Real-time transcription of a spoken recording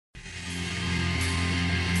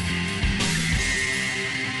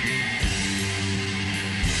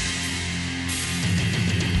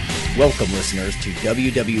Welcome, listeners, to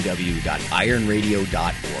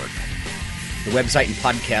www.ironradio.org, the website and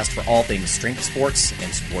podcast for all things strength sports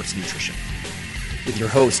and sports nutrition. With your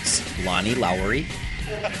hosts, Lonnie Lowery.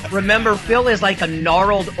 Remember, Phil is like a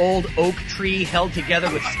gnarled old oak tree held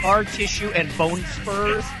together with scar tissue and bone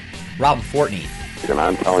spurs. Rob Fortney. And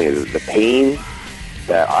I'm telling you, the pain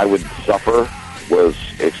that I would suffer was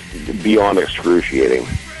beyond excruciating.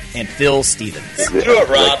 And Phil Stevens. Do it,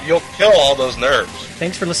 Rob. You'll kill all those nerves.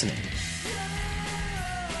 Thanks for listening.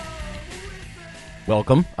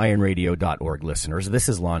 Welcome, ironradio.org listeners. This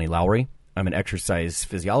is Lonnie Lowery. I'm an exercise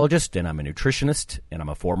physiologist, and I'm a nutritionist, and I'm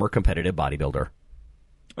a former competitive bodybuilder.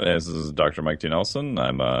 This is Dr. Mike T. Nelson.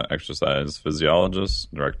 I'm an exercise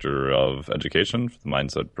physiologist, director of education for the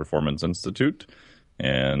Mindset Performance Institute,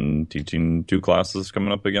 and teaching 2 classes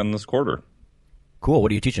coming up again this quarter. Cool.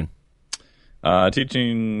 What are you teaching?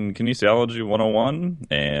 Teaching Kinesiology 101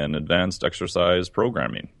 and Advanced Exercise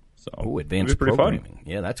Programming. So, advanced programming. Fun.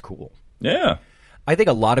 Yeah, that's cool. Yeah. I think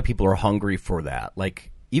a lot of people are hungry for that.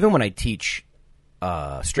 Like, even when I teach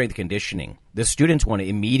strength conditioning, the students want to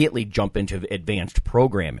immediately jump into advanced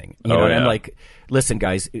programming. You know, and I'm like, listen,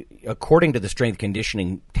 guys, according to the strength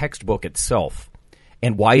conditioning textbook itself,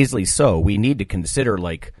 and wisely so, we need to consider,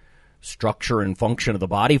 like, structure and function of the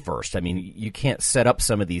body first. I mean, you can't set up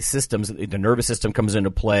some of these systems. The nervous system comes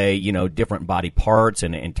into play, you know, different body parts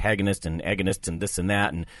and antagonists and agonists and this and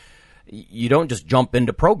that, and you don't just jump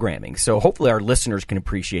into programming. So hopefully our listeners can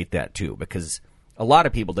appreciate that too, because a lot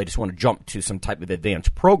of people, they just want to jump to some type of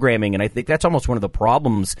advanced programming, and I think that's almost one of the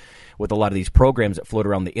problems with a lot of these programs that float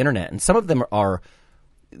around the internet. And some of them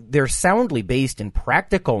they're soundly based in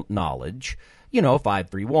practical knowledge, you know,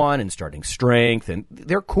 5-3-1 and starting strength, and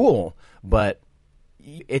they're cool, but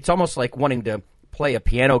it's almost like wanting to play a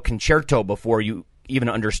piano concerto before you even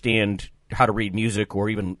understand how to read music or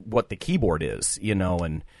even what the keyboard is, you know.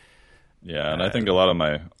 And yeah, and I think a lot of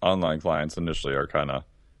my online clients initially are kind of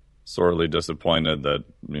sorely disappointed that,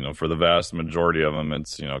 you know, for the vast majority of them,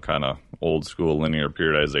 it's, you know, kind of old school linear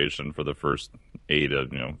periodization for the first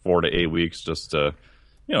 4 to 8 weeks just to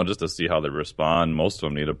see how they respond. Most of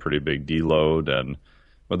them need a pretty big deload.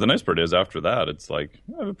 But the nice part is after that, it's like,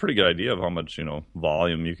 I have a pretty good idea of how much, you know,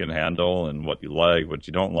 volume you can handle and what you like, what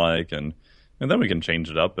you don't like. And then we can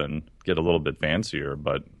change it up and get a little bit fancier.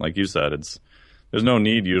 But like you said, there's no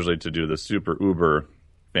need usually to do the super uber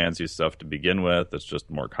fancy stuff to begin with. It's just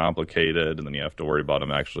more complicated. And then you have to worry about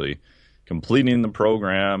them actually completing the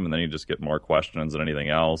program. And then you just get more questions than anything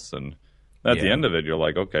else. And at the end of it, you're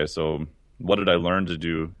like, okay, so what did I learn to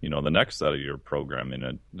do, you know, the next set of your programming?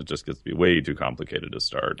 And it just gets to be way too complicated to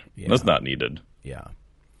start. Yeah. That's not needed. Yeah.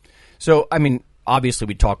 So, I mean, obviously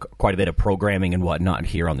we talk quite a bit of programming and whatnot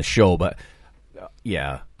here on the show, but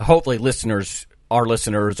hopefully our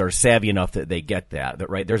listeners are savvy enough that they get that,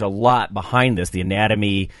 right? There's a lot behind this, the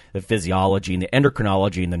anatomy, the physiology, and the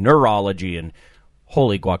endocrinology, and the neurology, and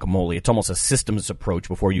holy guacamole, it's almost a systems approach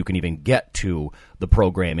before you can even get to the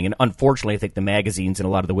programming. And unfortunately, I think the magazines and a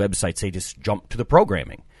lot of the websites, they just jump to the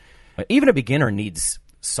programming. Even a beginner needs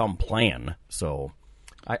some plan. So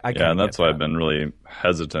I and that's why I've been really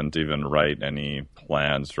hesitant to even write any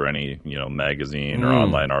plans for any, you know, magazine or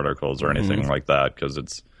online articles or anything like that, because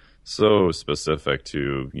it's so specific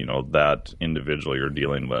to, you know, that individual you're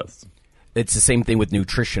dealing with. It's the same thing with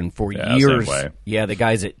nutrition for years. Same way. Yeah, the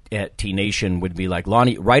guys at T-Nation would be like,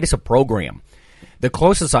 Lonnie, write us a program. The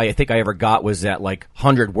closest I think I ever got was that, like,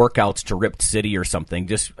 100 workouts to Ripped City or something.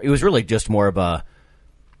 It was really just more of a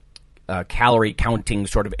calorie counting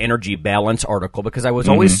sort of energy balance article, because I was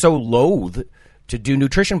always so loath to do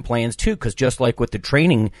nutrition plans too, because just like with the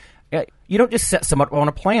training, you don't just set someone on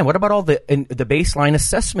a plan. What about all the baseline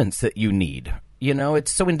assessments that you need? You know,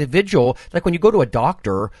 it's so individual. Like when you go to a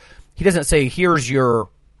doctor, he doesn't say, here's your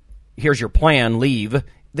plan, leave.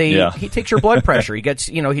 He takes your blood pressure. He gets,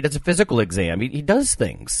 you know, he does a physical exam. He does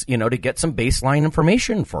things, you know, to get some baseline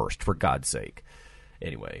information first, for God's sake.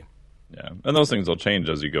 Anyway. Yeah, and those things will change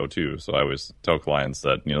as you go too. So I always tell clients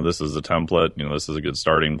that, you know, this is a template, you know, this is a good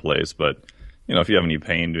starting place. But, you know, if you have any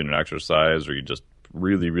pain doing an exercise, or you just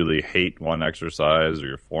really, really hate one exercise, or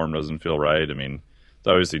your form doesn't feel right, I mean, it's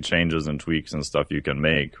obviously changes and tweaks and stuff you can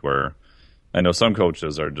make, where I know some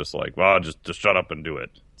coaches are just like, well, just shut up and do it.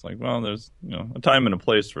 It's like, well, there's, you know, a time and a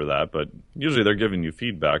place for that, but usually they're giving you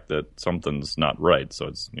feedback that something's not right. So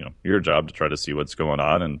it's, you know, your job to try to see what's going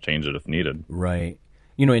on and change it if needed. Right.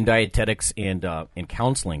 You know, in dietetics and in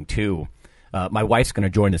counseling too, my wife's going to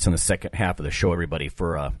join us in the second half of the show, everybody,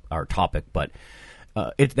 for our topic, but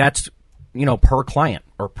that's, you know, per client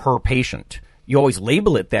or per patient. you always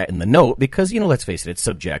label it that in the note because, let's face it, it's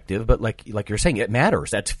subjective, but like you're saying, it matters.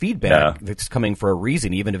 That's feedback that's coming for a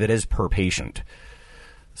reason, even if it is per patient.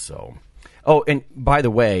 So, and by the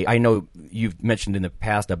way, I know you've mentioned in the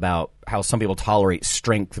past about how some people tolerate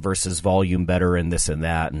strength versus volume better and this and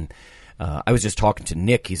that. And I was just talking to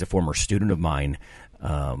Nick. He's a former student of mine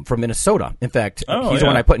from Minnesota. In fact, he's the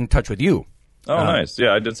one I put in touch with you. Oh, nice.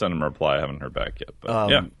 Yeah, I did send him a reply. I haven't heard back yet.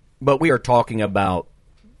 But, but we are talking about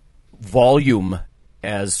volume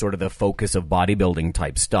as sort of the focus of bodybuilding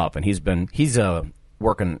type stuff. And he's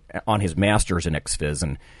working on his master's in XPhys,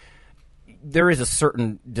 and there is a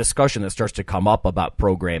certain discussion that starts to come up about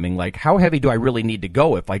programming, like how heavy do I really need to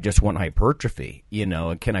go if I just want hypertrophy,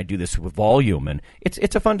 and can I do this with volume? And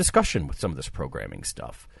it's a fun discussion with some of this programming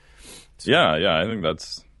stuff. So, yeah, I think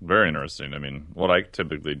that's very interesting. I mean, what I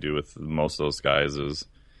typically do with most of those guys is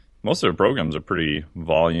most of their programs are pretty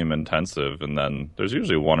volume intensive, and then there's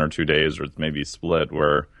usually 1 or 2 days or maybe split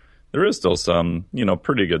where there is still some,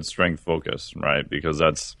 pretty good strength focus, right? Because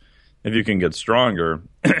that's, if you can get stronger,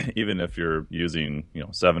 even if you're using,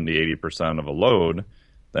 70, 80% of a load,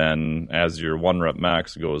 then as your 1 rep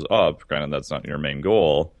max goes up, granted that's not your main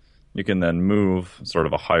goal, you can then move sort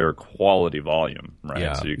of a higher quality volume, right?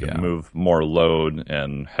 Yeah, so you can move more load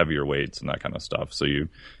and heavier weights and that kind of stuff. So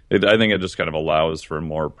I think it just kind of allows for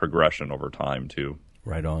more progression over time too.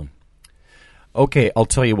 Right on. Okay, I'll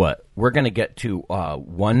tell you what. We're going to get to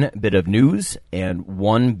one bit of news and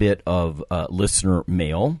one bit of listener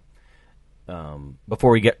mail.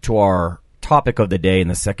 Before we get to our topic of the day in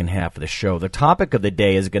the second half of the show, the topic of the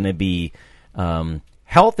day is going to be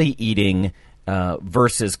healthy eating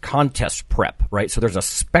versus contest prep, right? So there's a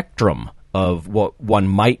spectrum of what one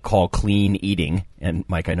might call clean eating. And,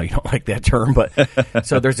 Mike, I know you don't like that term, but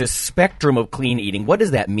so there's this spectrum of clean eating. What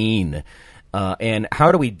does that mean? And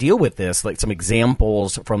how do we deal with this? Like some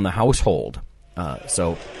examples from the household.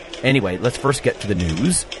 So anyway, let's first get to the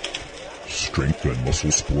news. Strength and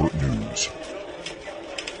muscle sport news.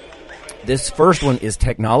 This first one is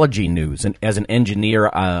technology news. And as an engineer,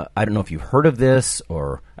 I don't know if you've heard of this,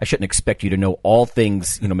 or I shouldn't expect you to know all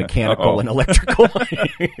things, mechanical and electrical.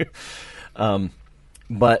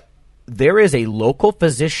 But there is a local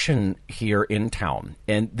physician here in town,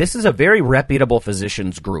 and this is a very reputable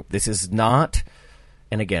physicians group. This is not,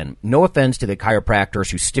 and again, no offense to the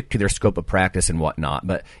chiropractors who stick to their scope of practice and whatnot,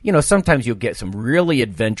 but, sometimes you'll get some really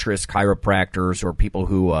adventurous chiropractors or people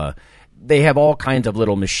who they have all kinds of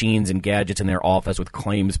little machines and gadgets in their office with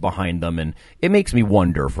claims behind them, and it makes me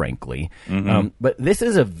wonder, frankly. Mm-hmm. But this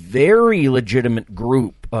is a very legitimate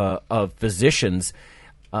group of physicians,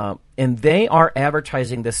 and they are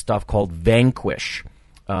advertising this stuff called Vanquish,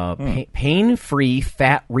 pain-free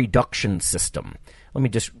fat reduction system. Let me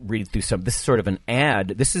just read through some. This is sort of an ad.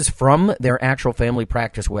 This is from their actual family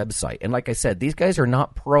practice website. And like I said, these guys are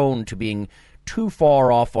not prone to being too far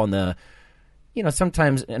off on the,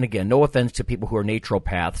 sometimes, and again, no offense to people who are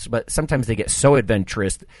naturopaths, but sometimes they get so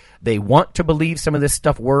adventurous. They want to believe some of this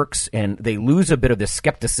stuff works, and they lose a bit of the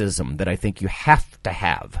skepticism that I think you have to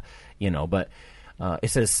have, But it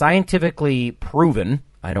says scientifically proven.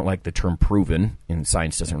 I don't like the term proven, and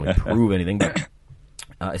science doesn't really prove anything. But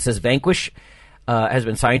it says Vanquish has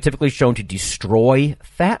been scientifically shown to destroy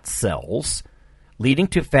fat cells, leading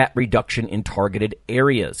to fat reduction in targeted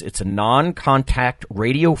areas. It's a non-contact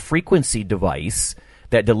radio frequency device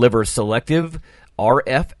that delivers selective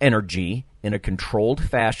RF energy in a controlled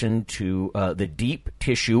fashion to the deep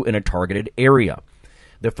tissue in a targeted area.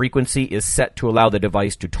 The frequency is set to allow the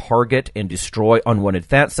device to target and destroy unwanted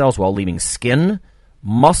fat cells while leaving skin,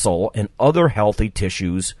 muscle, and other healthy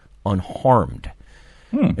tissues unharmed.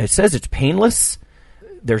 It says it's painless.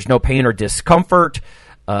 There's no pain or discomfort.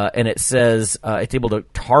 And it says it's able to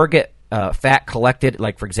target fat collected,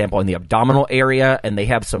 like, for example, in the abdominal area. And they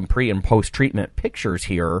have some pre- and post-treatment pictures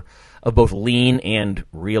here of both lean and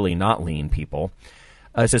really not lean people.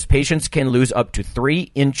 It says patients can lose up to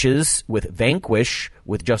 3 inches with Vanquish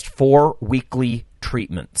with just 4 weekly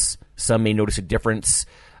treatments. Some may notice a difference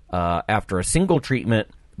after a single treatment,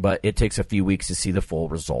 but it takes a few weeks to see the full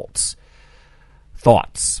results.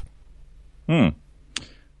 Thoughts?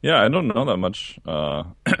 Yeah, I don't know that much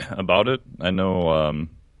about it. I know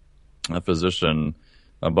a physician,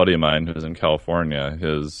 a buddy of mine who's in California,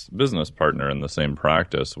 his business partner in the same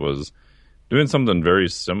practice was doing something very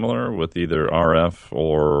similar with either RF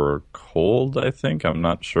or cold, I think. I'm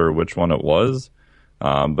not sure which one it was,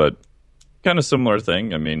 but kind of similar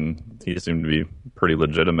thing. I mean, he seemed to be pretty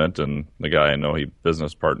legitimate, and the guy I know he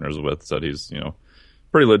business partners with said he's,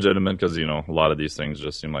 pretty legitimate because, a lot of these things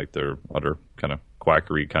just seem like they're utter kind of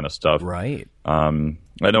quackery kind of stuff. Right.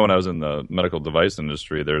 I know when I was in the medical device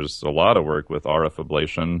industry, there's a lot of work with RF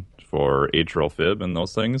ablation for atrial fib and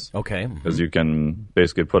those things. Okay. Because you can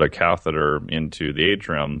basically put a catheter into the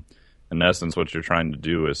atrium. In essence, what you're trying to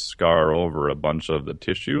do is scar over a bunch of the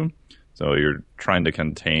tissue. So you're trying to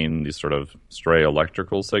contain these sort of stray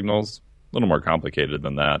electrical signals. A little more complicated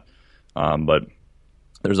than that. But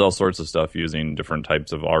there's all sorts of stuff using different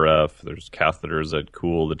types of RF. There's catheters that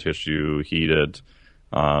cool the tissue, heat it.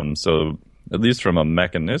 So at least from a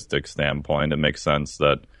mechanistic standpoint, it makes sense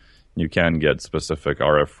that you can get specific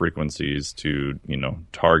RF frequencies to,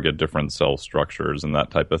 target different cell structures and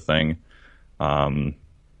that type of thing. I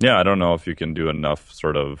don't know if you can do enough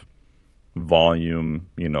sort of volume,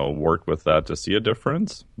 work with that to see a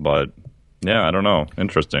difference. But, yeah, I don't know.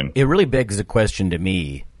 Interesting. It really begs the question to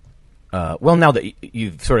me. Now that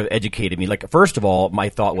you've sort of educated me, like, first of all, my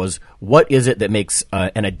thought was, what is it that makes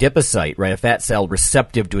an adipocyte, right, a fat cell,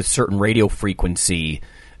 receptive to a certain radio frequency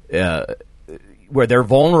where they're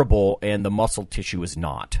vulnerable and the muscle tissue is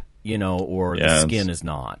not, or the skin is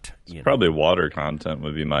not? Probably water content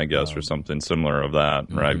would be my guess, or something similar of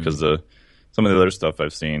that, right? Because some of the other stuff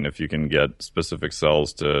I've seen, if you can get specific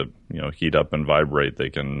cells to, heat up and vibrate, they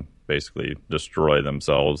can basically destroy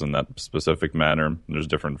themselves in that specific manner. There's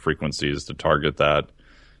different frequencies to target that.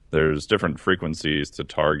 There's different frequencies to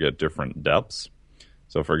target different depths.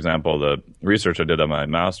 So, for example, the research I did on my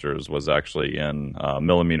master's was actually in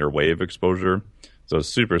millimeter wave exposure. So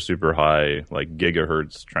super, super high, like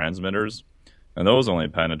gigahertz transmitters. And those only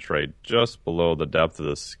penetrate just below the depth of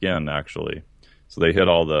the skin, actually. So they hit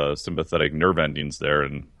all the sympathetic nerve endings there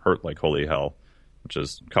and hurt like holy hell, which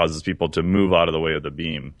causes people to move out of the way of the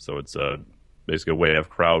beam. So it's basically a way of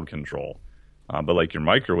crowd control. But like your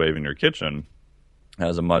microwave in your kitchen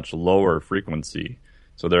has a much lower frequency.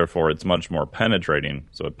 So therefore, it's much more penetrating.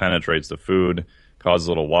 So it penetrates the food, causes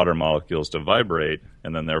little water molecules to vibrate,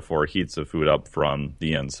 and then therefore heats the food up from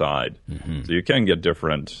the inside. Mm-hmm. So you can get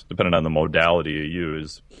different, depending on the modality you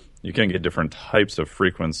use, you can get different types of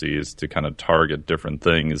frequencies to kind of target different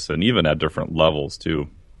things, and even at different levels too.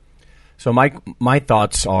 So my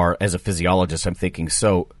thoughts are, as a physiologist, I'm thinking,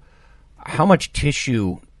 so how much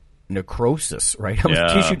tissue necrosis, right? How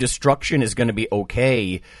much tissue destruction is going to be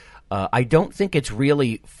okay? I don't think it's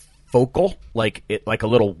really focal, like a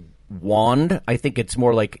little wand. I think it's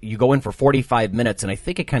more like you go in for 45 minutes, and I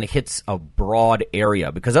think it kind of hits a broad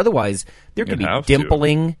area, because otherwise there could be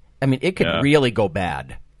dimpling. I mean, it could really go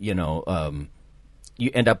bad. You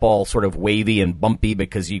end up all sort of wavy and bumpy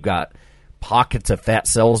because you got pockets of fat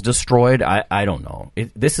cells destroyed. I don't know.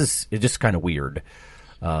 It's just kind of weird.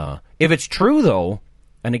 If it's true, though,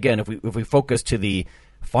 and again, if we focus to the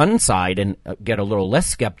fun side and get a little less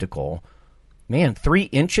skeptical, man, 3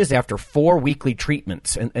 inches after 4 weekly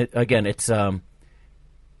treatments, and again, it's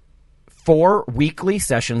 4 weekly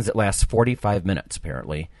sessions that last 45 minutes.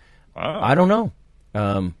 Apparently, wow. I don't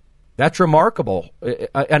know. That's remarkable.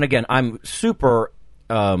 And again, I'm super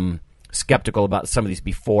skeptical about some of these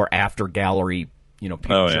before-after gallery,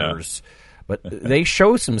 pictures. But they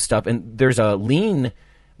show some stuff, and there's a lean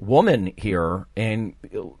woman here, and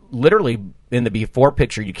literally in the before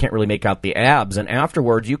picture, you can't really make out the abs, and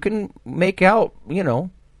afterwards, you can make out,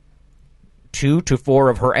 2 to 4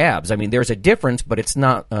 of her abs. I mean, there's a difference, but it's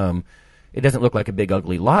not. It doesn't look like a big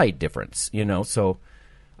ugly lie difference, So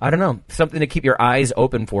I don't know, something to keep your eyes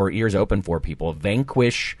open for, ears open for, people.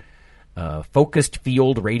 Vanquish. Focused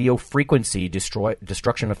field radio frequency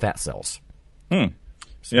destruction of fat cells.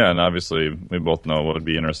 Yeah, and obviously we both know what would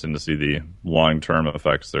be interesting to see the long-term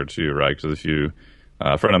effects there too, right? Because if you,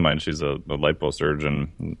 a friend of mine, she's a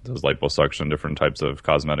liposurgeon, does liposuction, different types of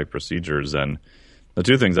cosmetic procedures, and the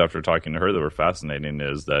two things after talking to her that were fascinating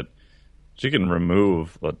is that she can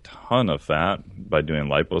remove a ton of fat by doing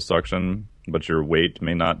liposuction, but your weight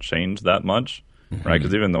may not change that much. Right,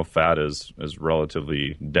 because even though fat is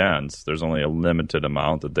relatively dense, there's only a limited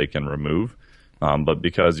amount that they can remove. But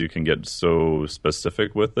because you can get so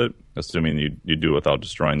specific with it, assuming you do it without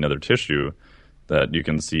destroying the other tissue, that you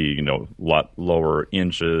can see a lot lower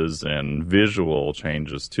inches and visual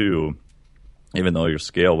changes too, even though your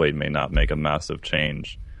scale weight may not make a massive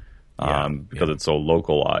change because it's so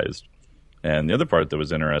localized. And the other part that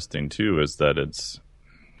was interesting too is that it's,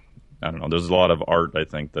 I don't know, there's a lot of art, I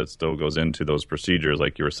think, that still goes into those procedures,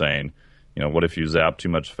 like you were saying. What if you zap too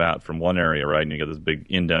much fat from one area, right, and you get this big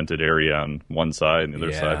indented area on one side, and the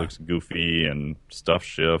other side looks goofy, and stuff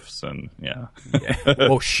shifts, and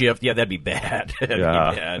shift, that'd be bad.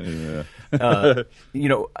 That'd be bad.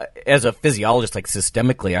 As a physiologist, like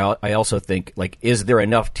systemically, I also think, like, is there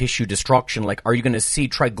enough tissue destruction? Like, are you going to see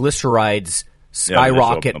triglycerides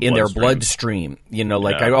skyrocket in their bloodstream.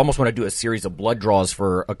 I almost want to do a series of blood draws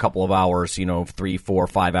for a couple of hours, 3, 4,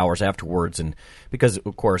 5 hours afterwards. And because,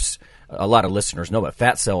 of course, a lot of listeners know that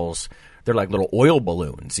fat cells, they're like little oil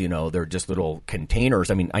balloons, they're just little containers.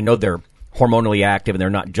 I mean, I know they're hormonally active and they're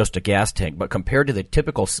not just a gas tank, but compared to the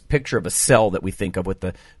typical picture of a cell that we think of with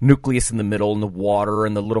the nucleus in the middle and the water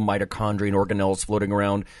and the little mitochondria and organelles floating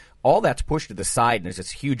around, all that's pushed to the side, and there's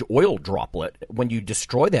this huge oil droplet. When you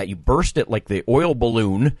destroy that, you burst it like the oil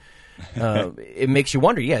balloon. It makes you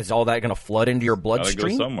wonder, is all that going to flood into your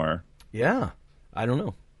bloodstream? Gotta go somewhere. Yeah, I don't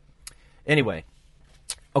know. Anyway,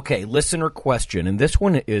 okay, listener question, and this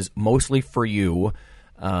one is mostly for you.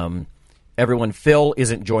 Everyone, Phil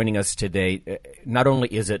isn't joining us today. Not only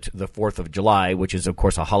is it the 4th of July, which is, of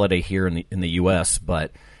course, a holiday here in the U.S.,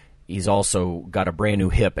 but he's also got a brand new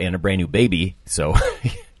hip and a brand new baby, so...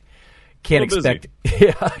 Can't expect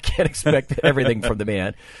everything from the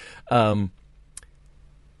man.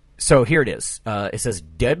 So here it is. It says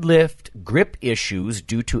deadlift grip issues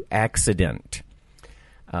due to accident.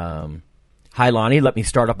 Hi, Lonnie. Let me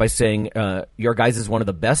start off by saying your guys is one of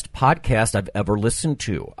the best podcasts I've ever listened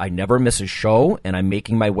to. I never miss a show, and I'm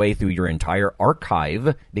making my way through your entire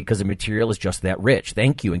archive because the material is just that rich.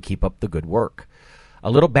 Thank you, and keep up the good work.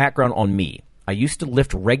 A little background on me. I used to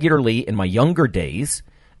lift regularly in my younger days,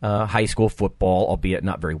 high school football, albeit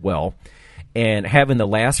not very well, and have in the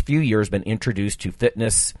last few years been introduced to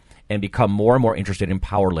fitness and become more and more interested in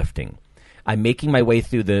powerlifting. I'm making my way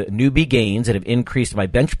through the newbie gains and have increased my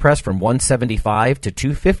bench press from 175 to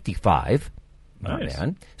 255. Nice.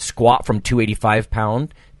 Man. Squat from 285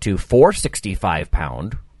 pound to 465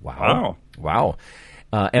 pound. Wow.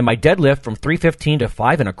 And my deadlift from 315 to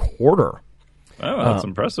 5 1/4. Oh, that's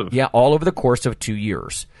impressive. Yeah, all over the course of 2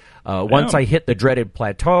 years. Once I hit the dreaded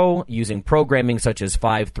plateau using programming such as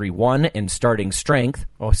 531 and starting strength.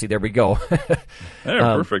 Oh, see, there we go.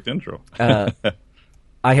 Perfect intro.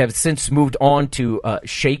 I have since moved on to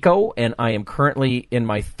Shaco, and I am currently in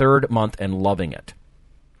my 3rd month and loving it.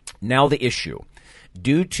 Now the issue.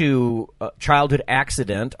 Due to a childhood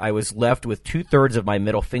accident, I was left with 2/3 of my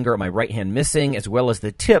middle finger on my right hand missing, as well as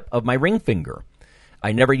the tip of my ring finger.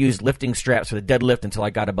 I never used lifting straps for the deadlift until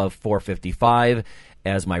I got above 455,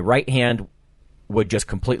 as my right hand would just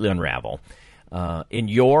completely unravel. In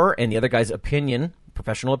your and the other guy's opinion,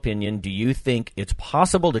 professional opinion, do you think it's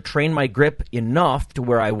possible to train my grip enough to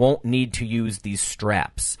where I won't need to use these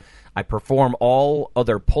straps? I perform all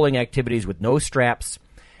other pulling activities with no straps,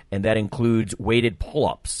 and that includes weighted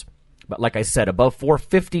pull-ups. But like I said, above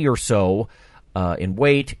 450 or so in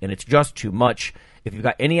weight, and it's just too much. If you've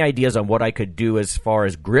got any ideas on what I could do as far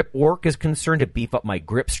as grip work is concerned to beef up my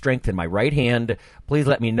grip strength in my right hand, please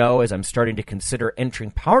let me know, as I'm starting to consider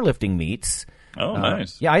entering powerlifting meets. Oh,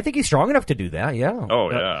 nice. Yeah, I think he's strong enough to do that, yeah.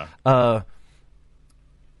 Oh, yeah.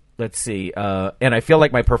 Let's see. And I feel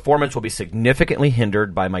like my performance will be significantly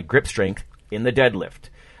hindered by my grip strength in the deadlift.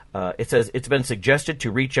 It says it's been suggested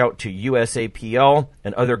to reach out to USAPL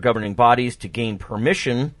and other governing bodies to gain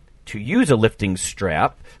permission to use a lifting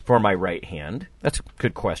strap for my right hand. That's a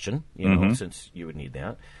good question, since you would need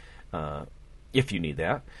that, if you need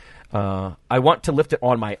that. I want to lift it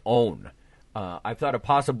on my own. I've thought of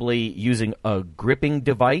possibly using a gripping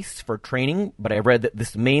device for training, but I read that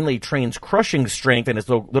this mainly trains crushing strength and it's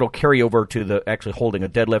a little carryover to the actually holding a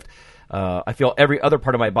deadlift. I feel every other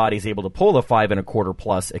part of my body is able to pull the 5 1/4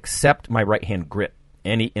 plus except my right hand grip.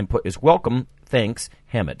 Any input is welcome. Thanks,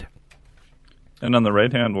 Hamid. And on the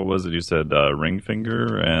right hand, what was it? You said ring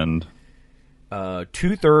finger and...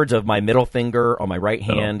 2/3 of my middle finger on my right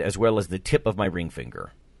hand, as well as the tip of my ring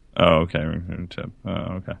finger. Oh, okay. Ring finger tip. Oh,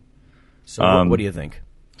 okay. So what do you think?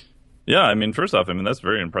 Yeah, I mean, first off, that's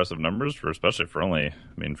very impressive numbers especially for only,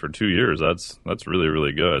 for 2 years. That's really,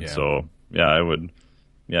 really good. Yeah. So, yeah, I would,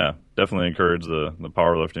 definitely encourage the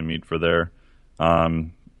powerlifting meet for there.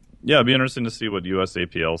 It'd be interesting to see what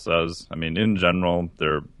USAPL says. In general,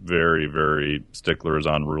 they're very, very sticklers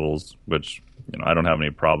on rules, which, I don't have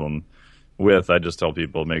any problem with. I just tell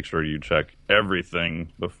people, make sure you check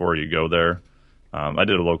everything before you go there. I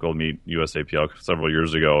did a local meet, USAPL, several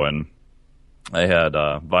years ago, and I had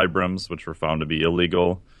Vibrams, which were found to be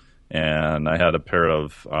illegal, and I had a pair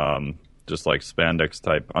of just like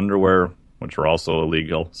spandex-type underwear, which were also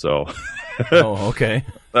illegal. So, oh, okay.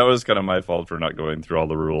 That was kind of my fault for not going through all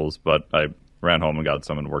the rules, but I ran home and got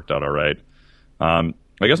some and worked out all right. I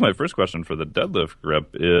guess my first question for the deadlift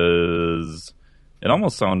grip is, it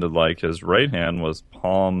almost sounded like his right hand was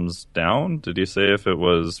palms down. Did he say if it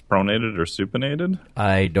was pronated or supinated?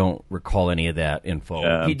 I don't recall any of that info.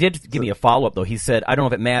 Yeah. He did give me a follow-up, though. He said, I don't know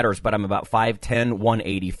if it matters, but I'm about 5'10",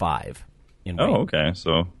 185 in weight. Oh, okay.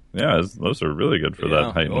 So, Yeah, those are really good for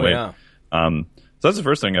that height and weight. Yeah. So that's the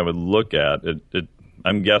first thing I would look at.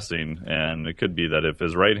 I'm guessing, and it could be that if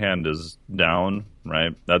his right hand is down,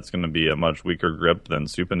 right, that's going to be a much weaker grip than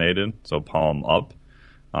supinated, so palm up.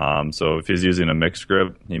 So if he's using a mixed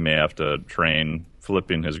grip, he may have to train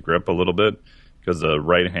flipping his grip a little bit, because the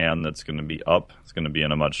right hand that's going to be up is going to be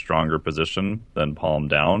in a much stronger position than palm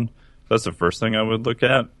down. That's the first thing I would look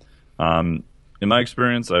at. In my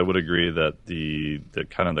experience, I would agree that the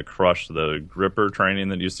kind of the crush, the gripper training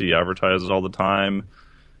that you see advertised all the time,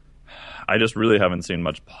 I just really haven't seen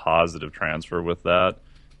much positive transfer with that.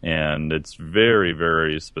 And it's very,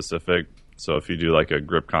 very specific. So if you do like a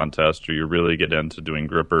grip contest or you really get into doing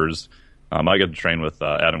grippers, I get to train with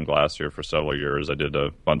Adam Glass here for several years. I did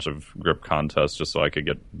a bunch of grip contests just so I could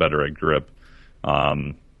get better at grip.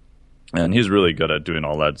 And he's really good at doing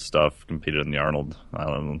all that stuff, competed in the Arnold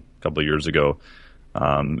a couple of years ago.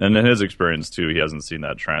 And in his experience, too, he hasn't seen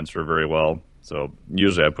that transfer very well. So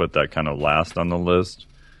usually I put that kind of last on the list.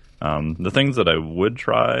 The things that I would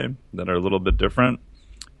try that are a little bit different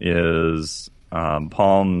is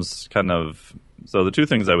palms kind of... So the two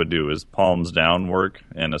things I would do is palms down work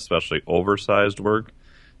and especially oversized work.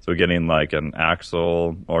 So getting like an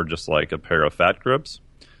axle or just like a pair of fat grips.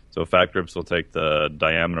 So fat grips will take the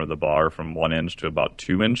diameter of the bar from 1 inch to about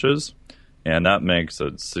 2 inches. And that makes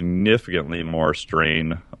a significantly more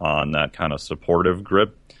strain on that kind of supportive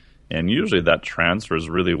grip. And usually that transfers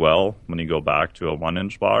really well when you go back to a 1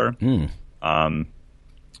 inch bar.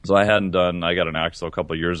 So I got an axle a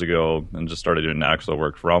couple of years ago and just started doing axle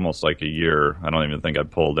work for almost like a year. I don't even think I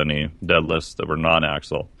pulled any deadlifts that were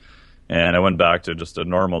non-axle. And I went back to just a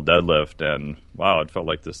normal deadlift, and wow, it felt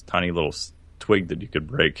like this tiny little twig that you could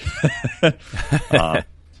break.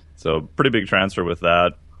 So pretty big transfer with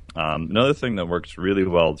that. Another thing that works really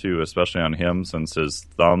well too, especially on him, since his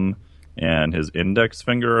thumb and his index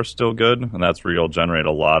finger are still good, and that's where you'll generate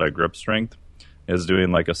a lot of grip strength, is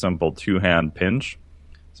doing like a simple two-hand pinch.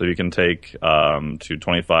 So you can take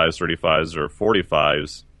 225s, 35s, or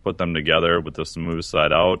 45s, put them together with the smooth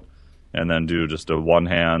side out, and then do just a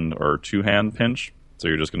one-hand or two-hand pinch. So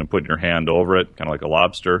you're just going to put your hand over it, kind of like a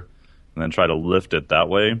lobster, and then try to lift it that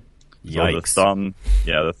way. Yikes. So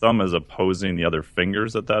the thumb is opposing the other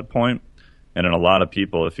fingers at that point. And in a lot of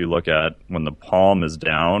people, if you look at when the palm is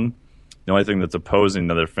down, the only thing that's opposing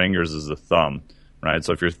the other fingers is the thumb, right?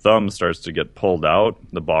 So if your thumb starts to get pulled out,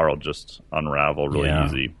 the bar will just unravel really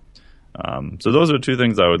easy. So those are two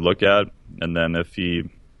things I would look at. And then if he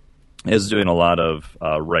is doing a lot of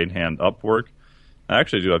right hand up work, I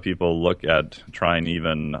actually do have people look at trying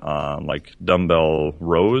even like dumbbell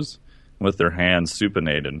rows with their hands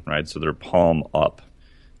supinated, right? So their palm up.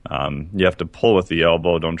 You have to pull with the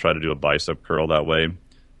elbow. Don't try to do a bicep curl that way.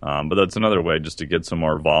 But that's another way just to get some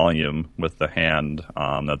more volume with the hand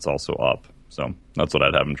that's also up. So that's what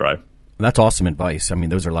I'd have him try. That's awesome advice. I mean,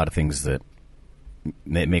 those are a lot of things that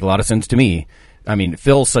make a lot of sense to me. I mean,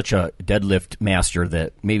 Phil's such a deadlift master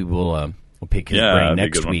that maybe we'll pick his brain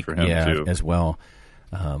next week for him too. As well.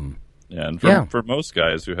 And for most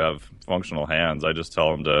guys who have functional hands, I just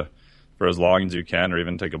tell them to, for as long as you can, or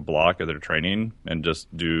even take a block of their training and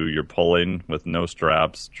just do your pulling with no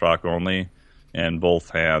straps, truck only, and both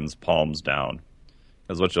hands palms down.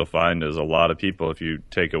 Because what you'll find is a lot of people, if you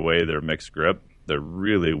take away their mixed grip, they're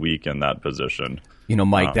really weak in that position. You know,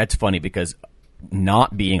 Mike, that's funny because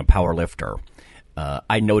not being a power lifter,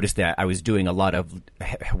 I noticed that I was doing a lot of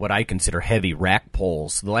what I consider heavy rack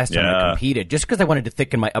pulls the last time I competed, just because I wanted to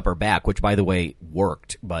thicken my upper back, which, by the way,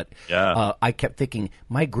 worked. But I kept thinking,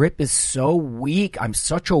 my grip is so weak. I'm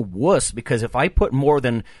such a wuss because if I put more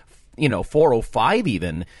than 405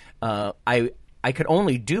 even, I could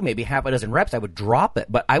only do maybe half a dozen reps. I would drop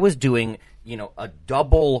it. But I was doing, a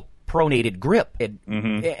double pronated grip.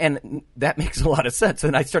 And that makes a lot of sense.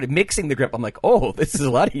 And I started mixing the grip. I'm like, oh, this is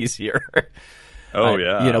a lot easier.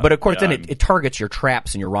 But of course, then it targets your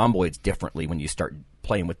traps and your rhomboids differently when you start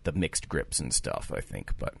playing with the mixed grips and stuff, I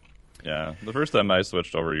think. But yeah, the first time I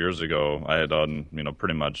switched over years ago, I had done,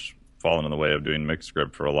 pretty much fallen in the way of doing mixed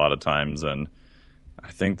grip for a lot of times. And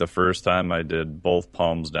I think the first time I did both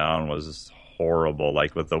palms down was horrible.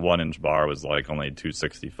 Like with the 1 inch bar was like only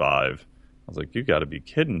 265. I was like, you got to be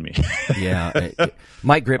kidding me.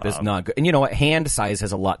 My grip is not good. And you know what? Hand size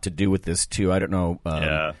has a lot to do with this, too. I don't know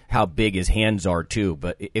how big his hands are, too.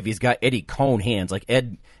 But if he's got Eddie Cohn hands, like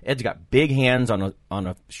Ed's got big hands on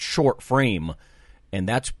a short frame, and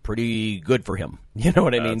that's pretty good for him. You know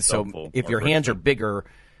what I mean? So helpful. If your hands are bigger,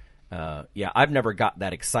 I've never got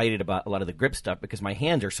that excited about a lot of the grip stuff because my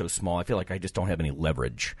hands are so small. I feel like I just don't have any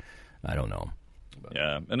leverage. I don't know.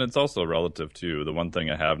 Yeah, and it's also relative, too. The one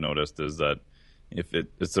thing I have noticed is that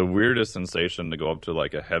it's the weirdest sensation to go up to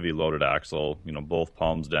like a heavy loaded axle, both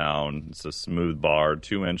palms down. It's a smooth bar,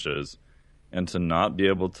 2 inches, and to not be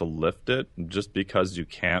able to lift it just because you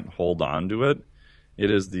can't hold on to it.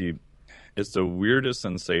 It's the weirdest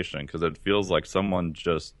sensation because it feels like someone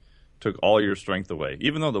just took all your strength away,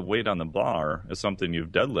 even though the weight on the bar is something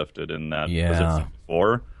you've deadlifted in that position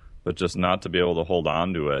before, but just not to be able to hold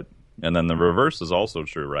on to it. And then the reverse is also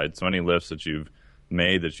true, right? So any lifts that you've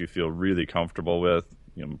made that you feel really comfortable with,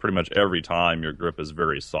 pretty much every time your grip is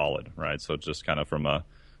very solid, right? So just kind of from a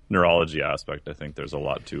neurology aspect, I think there's a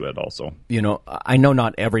lot to it also. I know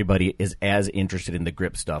not everybody is as interested in the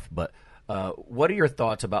grip stuff, but what are your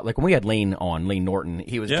thoughts about, like when we had Lane Norton,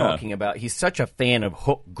 he was talking about, he's such a fan of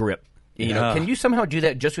hook grip. Can you somehow do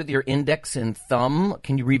that just with your index and thumb?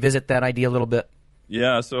 Can you revisit that idea a little bit?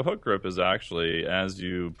 Yeah, so hook grip is actually, as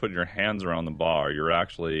you put your hands around the bar, you're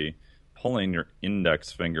actually pulling your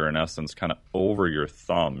index finger, in essence, kind of over your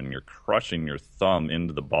thumb, and you're crushing your thumb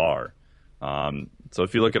into the bar. So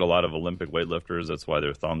if you look at a lot of Olympic weightlifters, that's why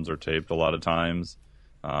their thumbs are taped a lot of times.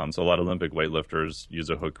 So a lot of Olympic weightlifters use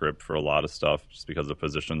a hook grip for a lot of stuff just because of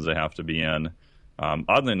positions they have to be in.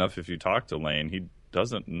 Oddly enough, if you talk to Lane, he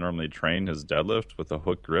doesn't normally train his deadlift with a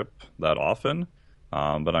hook grip that often.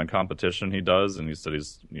 But on competition, he does. And he said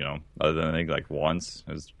he's, other than I think like once,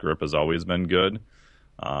 his grip has always been good.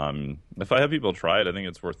 If I have people try it, I think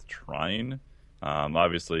it's worth trying.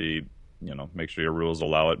 Obviously, make sure your rules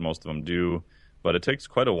allow it. Most of them do. But it takes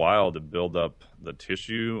quite a while to build up the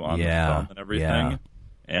tissue on the thumb and everything. Yeah.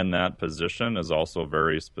 And that position is also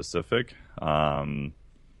very specific.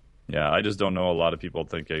 I just don't know a lot of people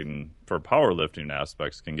thinking for powerlifting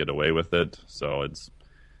aspects can get away with it. So I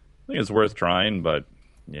think it's worth trying. But,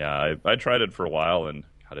 I tried it for a while and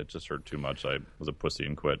it just hurt too much. I was a pussy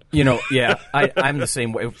and quit. I'm the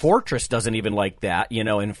same way. Fortress doesn't even like that,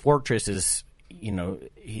 and Fortress is,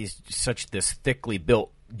 he's such this thickly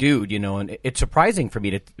built dude, and it's surprising for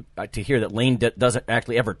me to hear that Lane doesn't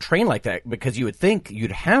actually ever train like that, because you would think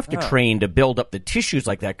you'd have to train to build up the tissues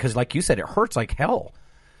like that, because like you said, it hurts like hell.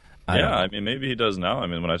 I mean, maybe he does now. I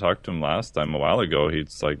mean, when I talked to him last time a while ago,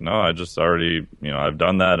 he's like, no, I just already, I've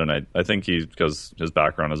done that. And I think because his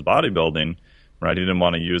background is bodybuilding, right? He didn't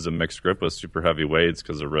want to use a mixed grip with super heavy weights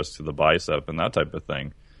because of risk to the bicep and that type of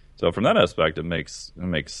thing. So from that aspect, it makes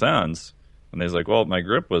sense. And he's like, well, my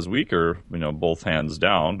grip was weaker, both hands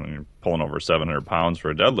down, and you're pulling over 700 pounds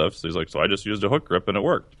for a deadlift. So he's like, so I just used a hook grip and it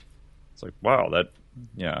worked. It's like, wow, that's...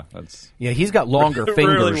 Yeah, he's got longer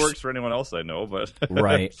fingers. It rarely works for anyone else I know, but...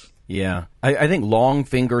 Right, yeah. I think long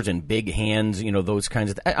fingers and big hands, those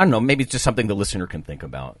kinds of... I don't know, maybe it's just something the listener can think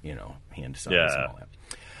about, hand size and all that.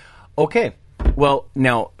 Okay. Well,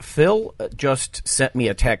 now, Phil just sent me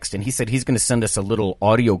a text, and he said he's going to send us a little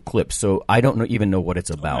audio clip, so I don't even know what it's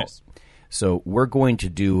about. Nice. So we're going to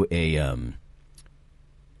do a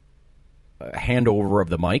handover of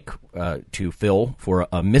the mic to Phil for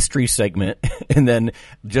a mystery segment, and then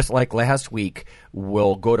just like last week,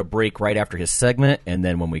 we'll go to break right after his segment, and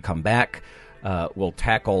then when we come back, we'll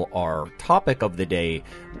tackle our topic of the day,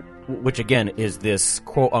 which again is this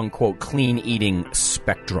quote-unquote clean eating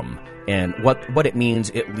spectrum, and what it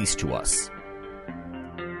means, at least to us.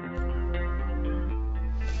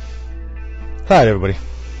 Hi, everybody.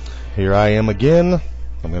 Here I am again.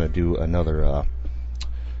 I'm going to do another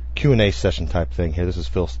Q&A session type thing here. This is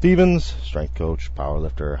Phil Stevens, strength coach,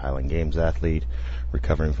 powerlifter, Highland Games athlete,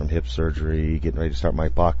 recovering from hip surgery, getting ready to start my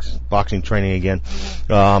boxing training again.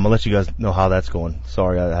 I'll let you guys know how that's going.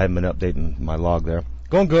 Sorry, I haven't been updating my log there.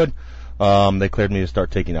 Going good. They cleared me to start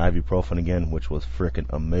taking ibuprofen again, which was freaking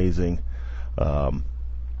amazing.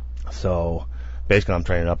 So basically I'm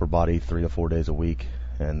training upper body 3 to 4 days a week,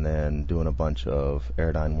 and then doing a bunch of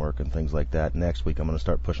Airdyne work and things like that. Next week I'm going to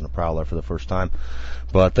start pushing a prowler for the first time.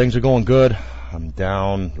 But things are going good. I'm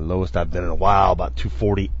down, the lowest I've been in a while, about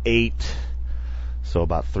 248. So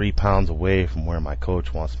about 3 pounds away from where my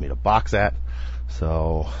coach wants me to box at.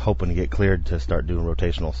 So hoping to get cleared to start doing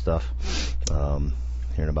rotational stuff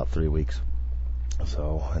here in about 3 weeks.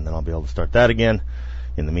 So, and then I'll be able to start that again.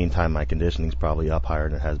 In the meantime, my conditioning's probably up higher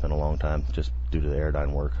than it has been a long time, just due to the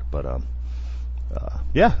Airdyne work. But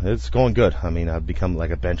yeah, it's going good. I mean, I've become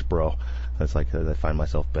like a bench bro. It's like I find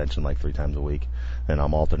myself benching like 3 times a week, and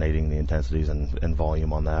I'm alternating the intensities and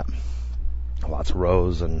volume on that. Lots of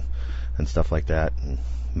rows and stuff like that, and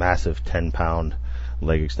massive 10-pound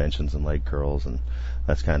leg extensions and leg curls, and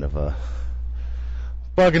that's kind of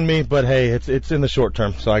bugging me. But hey, it's in the short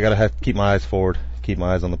term, so I gotta have to keep my eyes forward, keep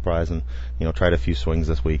my eyes on the prize, and tried a few swings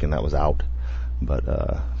this week, and that was out. But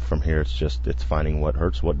from here, it's finding what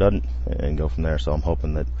hurts, what doesn't, and go from there. So I'm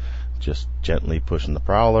hoping that just gently pushing the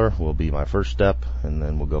prowler will be my first step, and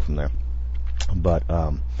then we'll go from there. But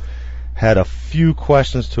had a few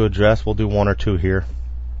questions to address. We'll do one or two here.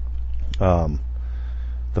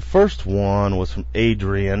 The first one was from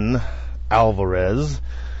Adrian Alvarez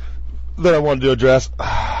that I wanted to address.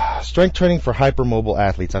 Strength training for hypermobile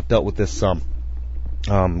athletes. I've dealt with this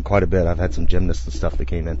quite a bit. I've had some gymnasts and stuff that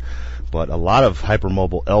came in, but a lot of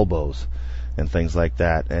hypermobile elbows and things like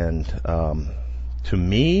that. And to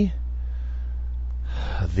me,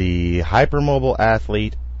 the hypermobile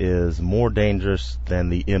athlete is more dangerous than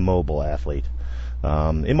the immobile athlete.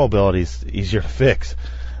 Immobility is easier to fix,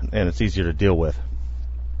 and it's easier to deal with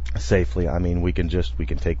safely. I mean, we can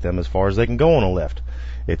take them as far as they can go on a lift.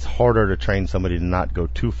 It's harder to train somebody to not go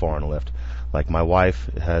too far on a lift. Like my wife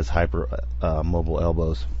has mobile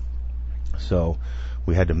elbows, so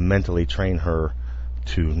we had to mentally train her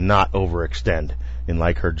to not overextend in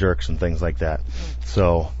like her jerks and things like that.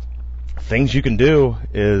 So things you can do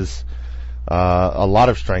is a lot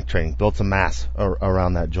of strength training, build some mass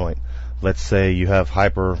around that joint. Let's say you have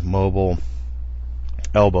hypermobile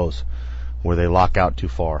elbows where they lock out too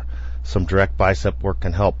far. Some direct bicep work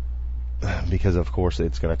can help, because of course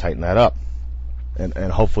it's going to tighten that up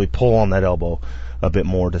and hopefully pull on that elbow a bit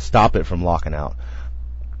more to stop it from locking out.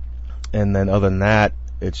 And then other than that,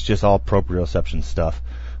 it's just all proprioception stuff.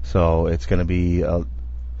 So it's going to be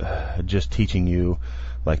just teaching you,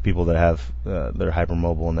 like people that have they're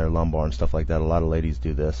hypermobile in their lumbar and stuff like that. A lot of ladies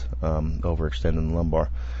do this, overextending the lumbar.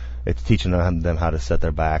 It's teaching them how to set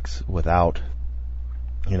their backs without,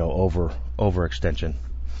 overextension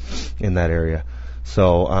in that area.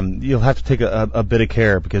 So you'll have to take a bit of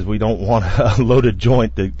care, because we don't want a loaded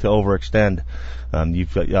joint to overextend.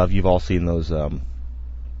 You've all seen those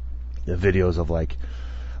videos of like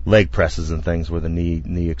leg presses and things where the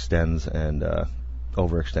knee extends and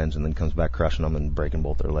overextends and then comes back crushing them and breaking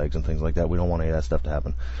both their legs and things like that. We don't want any of that stuff to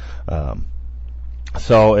happen.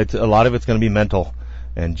 So a lot of it's going to be mental,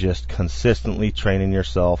 and just consistently training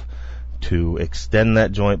yourself to extend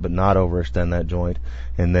that joint but not overextend that joint.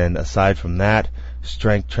 And then aside from that,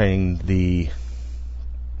 strength training the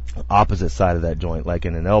opposite side of that joint. Like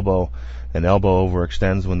in an elbow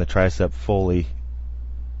overextends when the tricep fully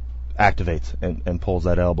activates and pulls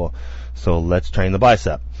that elbow. So let's train the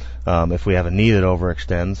bicep. If we have a knee that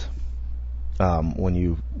overextends, when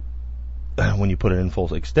you put it in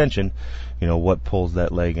full extension, what pulls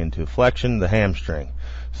that leg into flexion? The hamstring.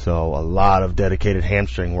 So a lot of dedicated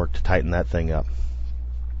hamstring work to tighten that thing up.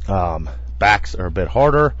 Backs are a bit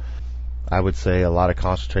harder. I would say a lot of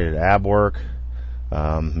concentrated ab work.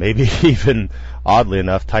 Maybe even, oddly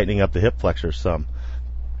enough, tightening up the hip flexors some.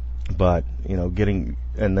 But,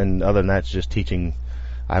 and then other than that, it's just teaching.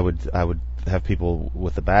 I would have people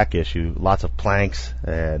with the back issue, lots of planks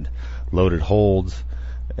and loaded holds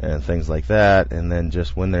and things like that. And then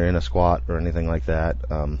just when they're in a squat or anything like that,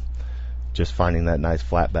 just finding that nice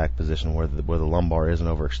flat back position where the lumbar isn't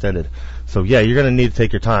overextended. So yeah, you're going to need to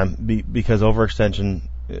take your time, because overextension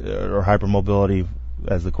or hypermobility,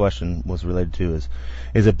 as the question was related to,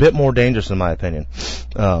 is a bit more dangerous in my opinion.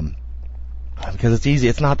 Because it's easy.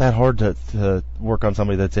 It's not that hard to work on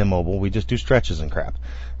somebody that's immobile. We just do stretches and crap.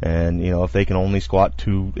 And, if they can only squat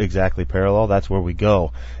 2 exactly parallel, that's where we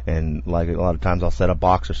go. And like a lot of times I'll set a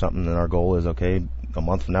box or something, and our goal is, okay, a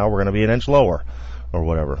month from now we're going to be an inch lower or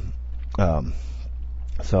whatever.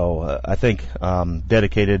 So I think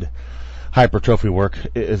dedicated hypertrophy work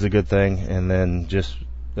is a good thing, and then just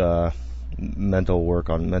mental work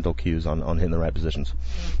on mental cues on hitting the right positions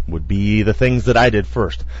would be the things that I did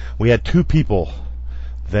first. We had 2 people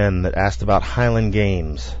then that asked about Highland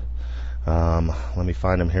Games. Let me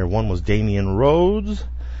find them here. One was Damian Rhodes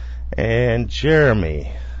and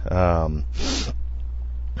Jeremy.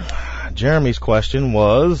 Jeremy's question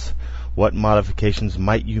was, what modifications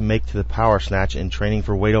might you make to the power snatch in training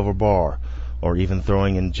for weight over bar, or even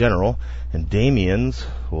throwing in general? And Damian's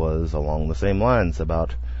was along the same lines,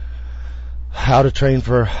 about how to train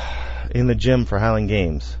in the gym for Highland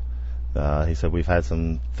Games. He said we've had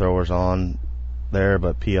some throwers on there,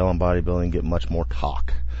 but PL and bodybuilding get much more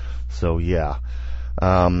talk. So yeah,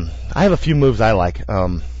 I have a few moves I like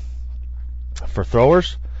for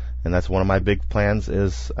throwers, and that's one of my big plans.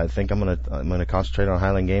 Is I think I'm gonna concentrate on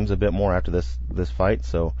Highland Games a bit more after this fight.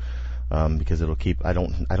 So because it'll keep. I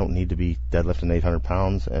don't need to be deadlifting 800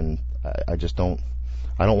 pounds, and I just don't.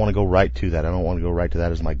 I don't want to go right to that. I don't want to go right to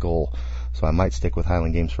that as my goal. So I might stick with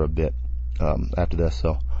Highland Games for a bit after this.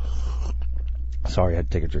 So sorry, I had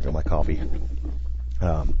to take a drink of my coffee.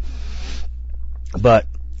 But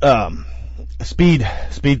speed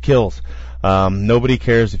kills. Nobody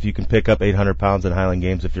cares if you can pick up 800 pounds in Highland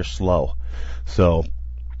Games if you're slow. So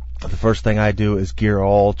the first thing I do is gear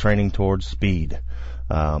all training towards speed,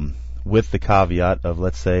 with the caveat of,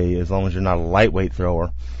 let's say, as long as you're not a lightweight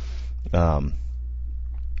thrower,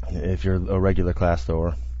 if you're a regular class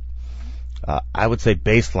thrower, I would say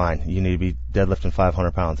baseline, you need to be deadlifting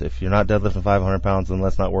 500 pounds. If you're not deadlifting 500 pounds, then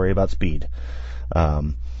let's not worry about speed.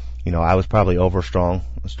 I was probably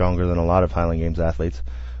stronger than a lot of Highland Games athletes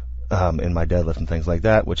in my deadlift and things like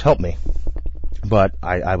that, which helped me. But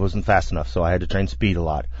I wasn't fast enough, so I had to train speed a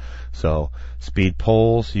lot. So speed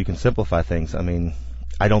pulls, you can simplify things. I mean,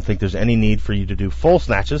 I don't think there's any need for you to do full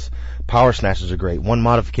snatches. Power snatches are great. One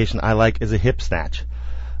modification I like is a hip snatch,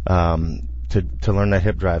 to learn that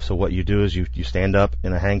hip drive. So what you do is you stand up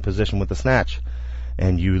in a hang position with the snatch,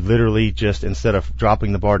 and you literally just, instead of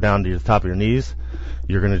dropping the bar down to the top of your knees,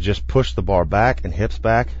 you're going to just push the bar back and hips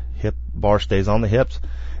back. Hip bar stays on the hips,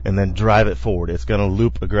 and then drive it forward. It's going to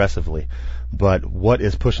loop aggressively. But what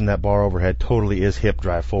is pushing that bar overhead totally is hip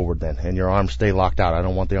drive forward then, and your arms stay locked out. I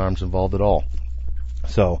don't want the arms involved at all.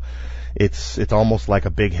 So it's almost like a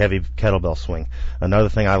big heavy kettlebell swing. Another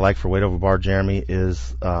thing I like for weight over bar, Jeremy,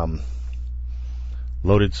 is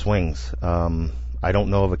loaded swings. I don't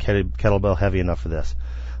know of a kettlebell heavy enough for this.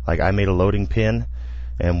 Like, I made a loading pin,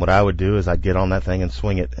 and what I would do is I'd get on that thing and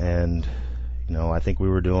swing it, and I think we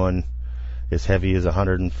were doing as heavy as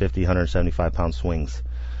 150, 175 pound swings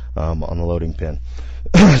on the loading pin.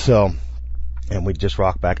 So, and we'd just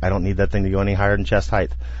rock back. I don't need that thing to go any higher than chest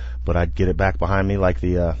height, but I'd get it back behind me like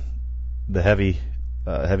the heavy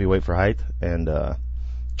weight for height, and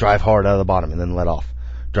drive hard out of the bottom and then let off.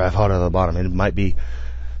 Drive hard out of the bottom. And it might be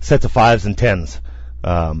sets of 5s and 10s.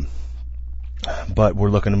 But we're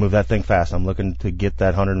looking to move that thing fast. I'm looking to get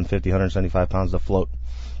that 150, 175 pounds to float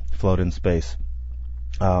in space.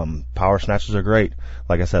 Power snatches are great.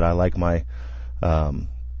 Like I said, I like my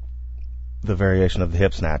the variation of the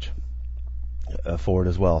hip snatch forward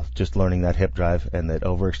as well. Just learning that hip drive and that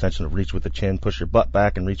overextension of reach with the chin. Push your butt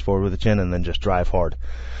back and reach forward with the chin, and then just drive hard.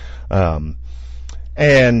 And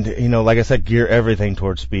like I said, gear everything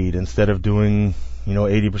towards speed. Instead of doing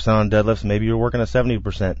 80% on deadlifts, maybe you're working at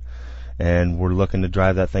 70%, and we're looking to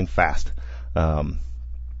drive that thing fast.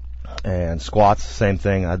 And squats, same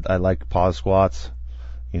thing. I like pause squats.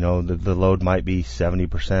 The load might be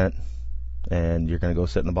 70%, and you're going to go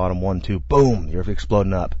sit in the bottom 1, 2, boom, you're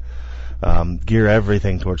exploding up. Gear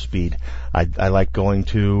everything towards speed. I like going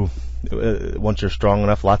to, once you're strong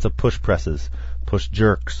enough, lots of push presses, push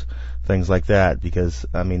jerks, things like that, because,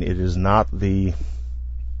 it's not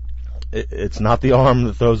the arm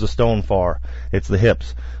that throws the stone far. It's the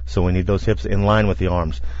hips. So we need those hips in line with the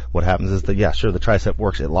arms. What happens is the tricep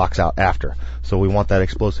works. It locks out after. So we want that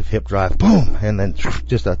explosive hip drive, boom, and then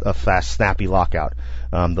just a fast, snappy lockout.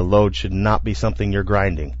 The load should not be something you're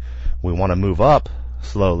grinding. We want to move up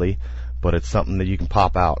slowly, but it's something that you can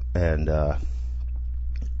pop out. And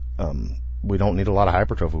we don't need a lot of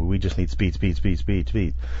hypertrophy. We just need speed.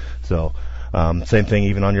 So same thing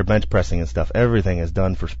even on your bench pressing and stuff. Everything is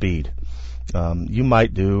done for speed. You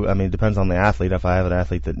might do, it depends on the athlete. If I have an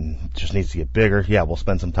athlete that just needs to get bigger, yeah, we'll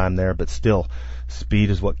spend some time there, but still, speed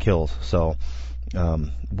is what kills. So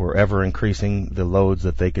we're ever increasing the loads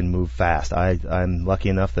that they can move fast. I'm lucky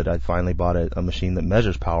enough that I finally bought a machine that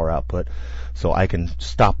measures power output, so I can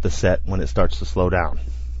stop the set when it starts to slow down.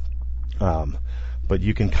 But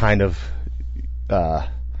you can kind of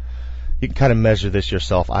measure this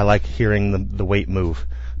yourself. I like hearing the weight move.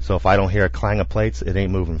 So if I don't hear a clang of plates, it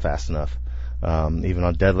ain't moving fast enough. Even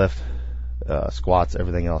on deadlift, squats,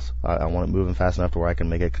 everything else, I want it moving fast enough to where I can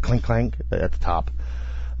make a clink clank at the top.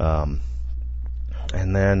 And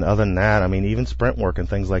then other than that, even sprint work and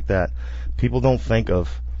things like that. People don't think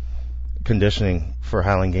of conditioning for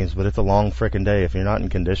Highland Games, but it's a long frickin' day. If you're not in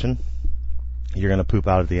condition, you're going to poop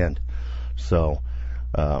out at the end. So,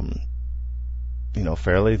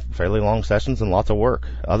 fairly long sessions and lots of work.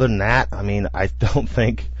 Other than that, I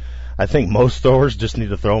think most throwers just need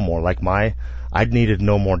to throw more. Like I needed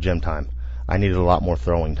no more gym time. I needed a lot more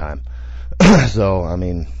throwing time. So,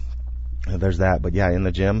 there's that. But yeah, in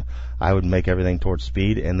the gym, I would make everything towards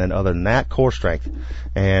speed. And then other than that, core strength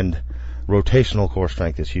and rotational core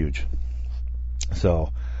strength is huge.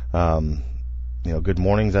 So, good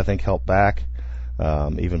mornings, I think, help back,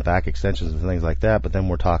 even back extensions and things like that. But then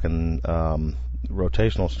we're talking,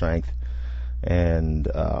 rotational strength and,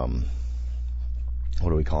 what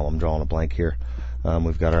do we call them? I'm drawing a blank here.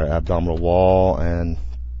 We've got our abdominal wall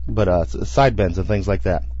but side bends and things like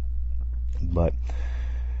that.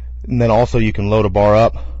 And then also you can load a bar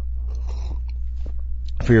up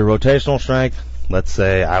for your rotational strength. Let's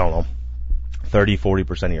say,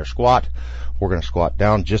 30-40% of your squat. We're going to squat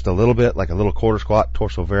down just a little bit, like a little quarter squat,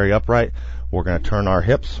 torso very upright. We're going to turn our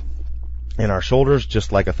hips in our shoulders,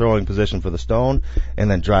 just like a throwing position for the stone, and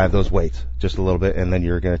then drive those weights just a little bit, and then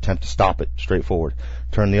you're going to attempt to stop it straight forward.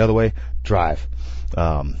 Turn the other way, drive.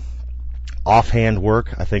 Offhand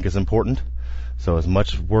work, I think, is important. So as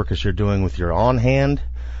much work as you're doing with your on hand,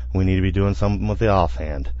 we need to be doing something with the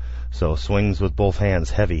offhand. So swings with both hands,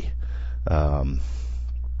 heavy. And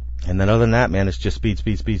then other than that, man, it's just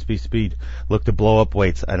speed. Look to blow up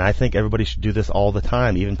weights. And I think everybody should do this all the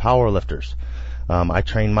time, even power lifters. I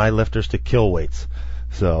train my lifters to kill weights.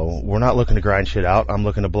 So we're not looking to grind shit out. I'm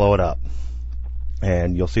looking to blow it up.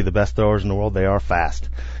 And you'll see the best throwers in the world, they are fast.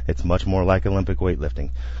 It's much more like Olympic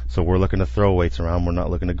weightlifting. So we're looking to throw weights around. We're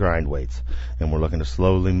not looking to grind weights. And we're looking to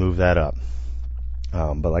slowly move that up.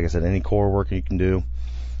 But like I said, any core work you can do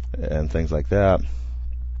and things like that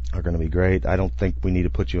are going to be great. I don't think we need to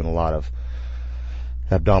put you in a lot of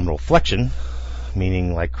abdominal flexion,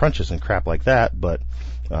 meaning like crunches and crap like that, but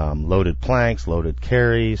loaded planks, loaded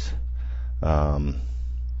carries,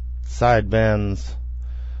 side bends,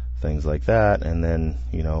 things like that, and then,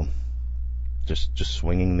 just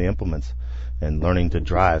swinging the implements and learning to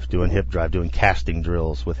drive, doing hip drive, doing casting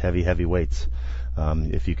drills with heavy weights.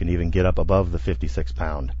 If you can even get up above the 56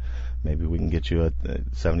 pound, maybe we can get you at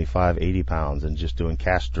 75, 80 pounds and just doing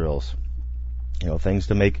cast drills. Things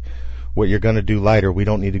to make what you're going to do lighter. We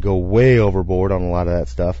don't need to go way overboard on a lot of that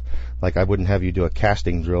stuff. Like I wouldn't have you do a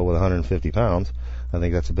casting drill with 150 pounds. I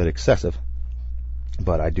think that's a bit excessive.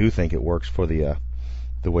 But I do think it works for the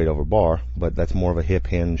weight over bar, but that's more of a hip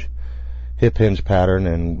hinge pattern,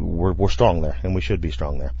 and we're strong there, and we should be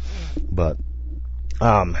strong there. But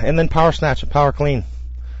and then power snatch and power clean,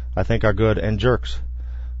 I think are good, and jerks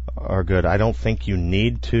are good. I don't think you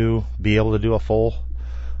need to be able to do a full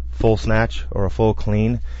snatch or a full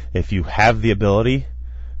clean. If you have the ability,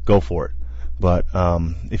 go for it. But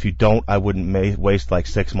if you don't, I wouldn't waste like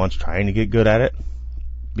 6 months trying to get good at it,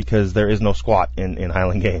 because there is no squat in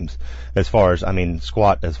Highland Games as far as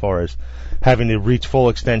having to reach full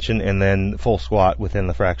extension and then full squat within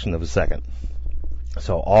the fraction of a second.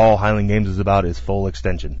 So all Highland Games is about is full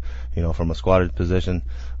extension, from a squatted position,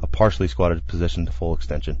 a partially squatted position to full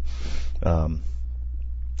extension.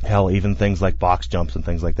 Hell, even things like box jumps and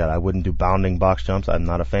things like that. I wouldn't do bounding box jumps. I'm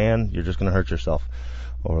not a fan. You're just going to hurt yourself.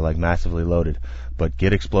 Or like massively loaded. But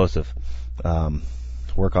get explosive.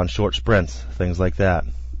 Work on short sprints, things like that.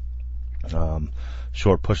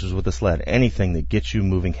 Short pushes with the sled. Anything that gets you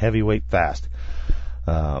moving heavyweight fast.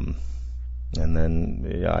 And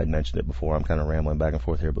then, I mentioned it before. I'm kind of rambling back and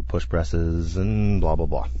forth here, but push presses and blah, blah,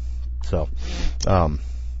 blah. So,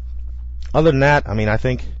 other than that, I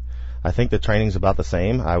think the training's about the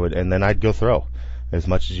same. And then I'd go throw as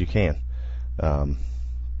much as you can.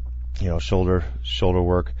 Shoulder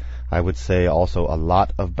work. I would say also a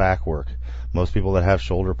lot of back work. Most people that have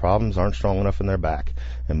shoulder problems aren't strong enough in their back.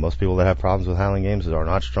 And most people that have problems with Highland Games are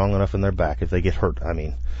not strong enough in their back if they get hurt,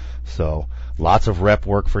 So, lots of rep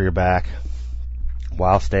work for your back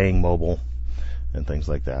while staying mobile and things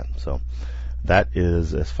like that. So, that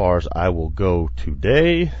is as far as I will go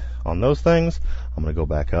today on those things. I'm going to go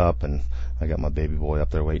back up, and I got my baby boy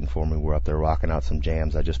up there waiting for me. We're up there rocking out some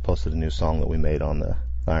jams. I just posted a new song that we made on the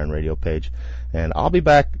Iron Radio page. And I'll be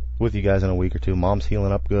back with you guys in a week or two. Mom's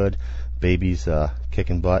healing up good. Baby's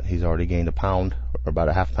kicking butt. He's already gained a pound, or about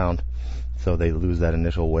a half pound. So they lose that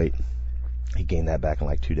initial weight. He gained that back in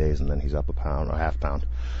like 2 days, and then he's up a pound or a half pound.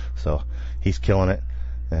 So he's killing it.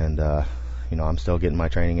 And, I'm still getting my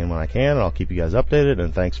training in when I can, and I'll keep you guys updated.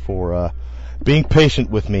 And thanks for being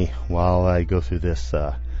patient with me while I go through this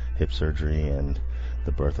hip surgery and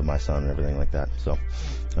the birth of my son and everything like that. So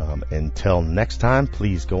until next time,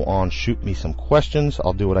 please go on, shoot me some questions.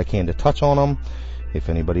 I'll do what I can to touch on them. If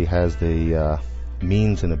anybody has the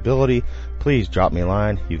means and ability, please drop me a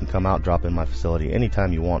line. You can come out, drop in my facility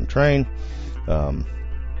anytime you want and train.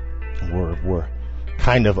 We're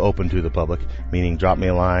kind of open to the public, meaning drop me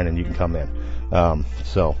a line and you can come in.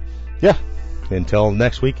 So, yeah, until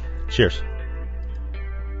next week, cheers.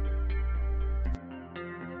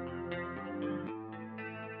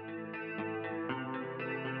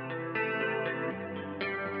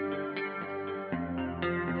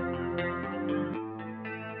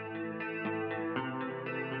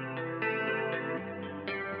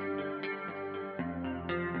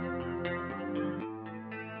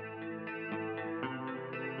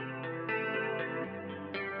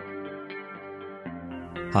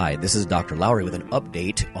 Hi, this is Dr. Lowry with an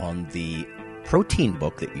update on the protein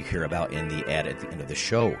book that you hear about in the ad at the end of the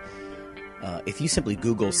show. If you simply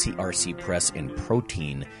Google CRC Press and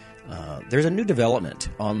protein, there's a new development.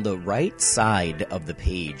 On the right side of the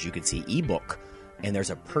page, you can see ebook, and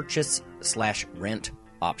there's a purchase/rent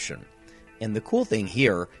option. And the cool thing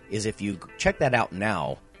here is if you check that out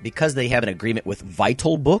now, because they have an agreement with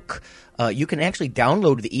VitalBook, you can actually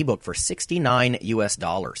download the ebook for $69 US.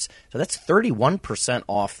 So that's 31%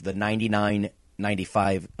 off the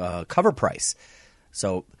 $99.95 cover price.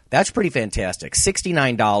 So that's pretty fantastic.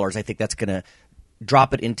 $69, I think that's going to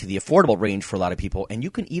drop it into the affordable range for a lot of people, and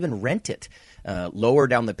you can even rent it. Lower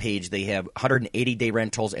down the page, they have 180-day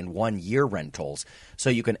rentals and 1-year rentals,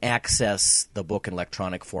 so you can access the book in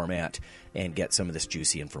electronic format and get some of this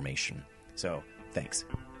juicy information. So, thanks.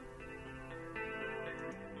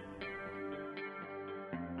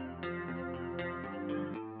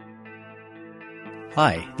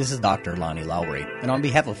 Hi, this is Dr. Lonnie Lowry, and on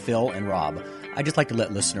behalf of Phil and Rob, I'd just like to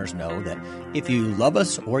let listeners know that if you love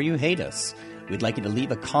us or you hate us, we'd like you to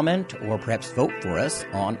leave a comment or perhaps vote for us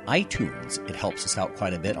on iTunes. It helps us out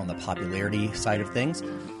quite a bit on the popularity side of things.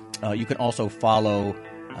 You can also follow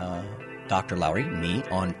Dr. Lowry, me,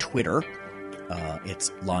 on Twitter.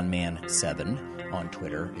 It's Lawnman7 on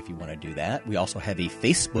Twitter if you want to do that. We also have a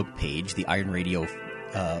Facebook page, the Iron Radio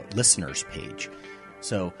listeners page.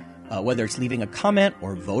 So whether it's leaving a comment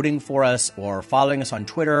or voting for us or following us on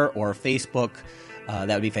Twitter or Facebook, that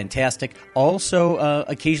would be fantastic. Also,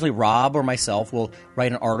 occasionally Rob or myself will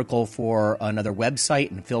write an article for another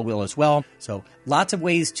website, and Phil will as well. So lots of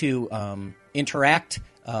ways to interact,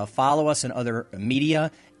 follow us in other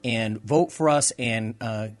media, and vote for us and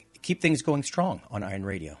keep things going strong on Iron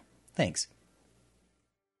Radio. Thanks.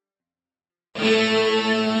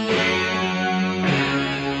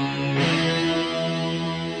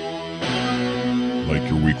 Like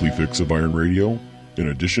your weekly fix of Iron Radio? In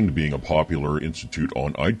addition to being a popular institute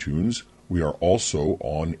on iTunes, we are also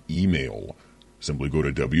on email. Simply go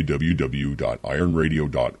to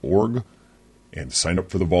www.ironradio.org and sign up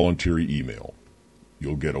for the voluntary email.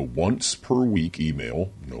 You'll get a once-per-week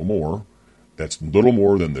email, no more, that's little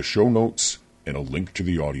more than the show notes and a link to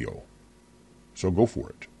the audio. So go for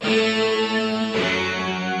it.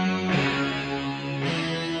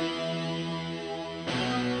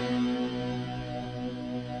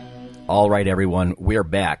 All right, everyone, we're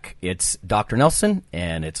back. It's Dr. Nelson,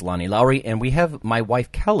 and it's Lonnie Lowry, and we have my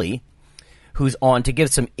wife, Kelly, who's on to give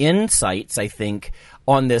some insights, I think,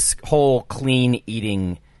 on this whole clean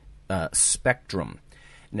eating spectrum.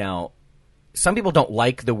 Now, some people don't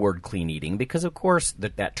like the word clean eating because, of course,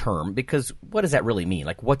 that term, because what does that really mean?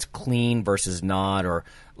 Like, what's clean versus not? Or,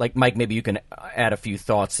 like, Mike, maybe you can add a few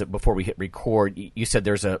thoughts before we hit record. You said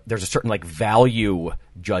there's a certain, like, value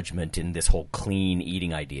judgment in this whole clean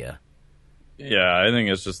eating idea. Yeah, I think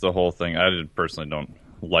it's just the whole thing. I personally don't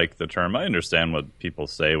like the term. I understand what people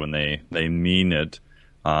say when they mean it,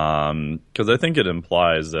 because I think it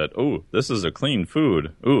implies that, oh, this is a clean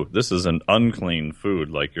food. Oh, this is an unclean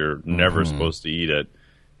food, like you're never supposed to eat it.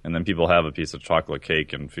 And then people have a piece of chocolate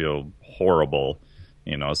cake and feel horrible,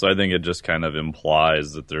 you know. So I think it just kind of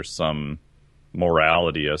implies that there's some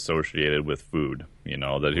morality associated with food, you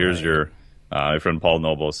know, that here's your... my friend Paul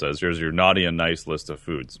Noble says, here's your naughty and nice list of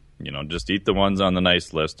foods. You know, just eat the ones on the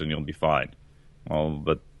nice list and you'll be fine. Well,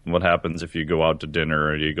 but what happens if you go out to dinner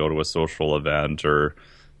or you go to a social event or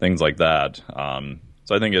things like that?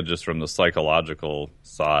 So I think it just from the psychological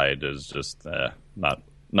side is just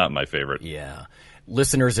not my favorite. Yeah.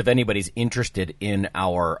 Listeners, if anybody's interested in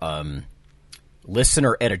our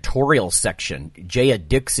listener editorial section, Jaya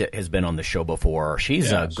Dixit has been on the show before.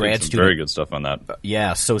 She's a grad student. Very good stuff on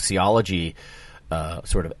that. Sociology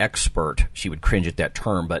sort of expert. She would cringe at that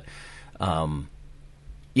term, but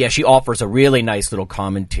she offers a really nice little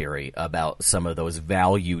commentary about some of those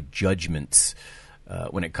value judgments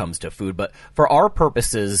when it comes to food. But for our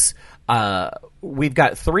purposes, we've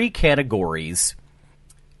got 3 categories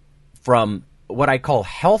from what I call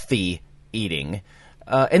healthy eating.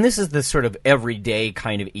 And this is the sort of everyday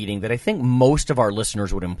kind of eating that I think most of our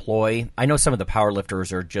listeners would employ. I know some of the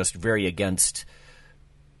powerlifters are just very against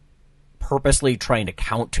purposely trying to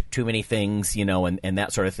count too many things, you know, and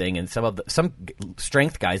that sort of thing. And some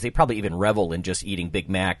strength guys, they probably even revel in just eating Big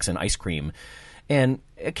Macs and ice cream. And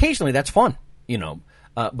occasionally that's fun, you know.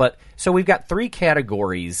 But so we've got 3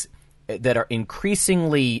 categories that are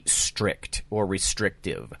increasingly strict or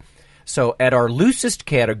restrictive. So at our loosest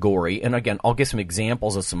category, and again, I'll give some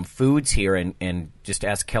examples of some foods here and just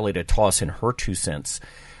ask Kelly to toss in her 2 cents.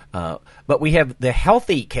 But we have the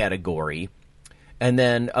healthy category, and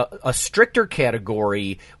then a stricter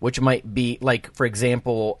category, which might be like, for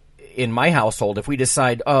example, in my household, if we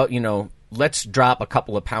decide, let's drop a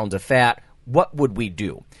couple of pounds of fat, what would we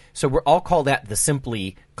do? So I'll call that the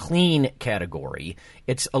simply clean category.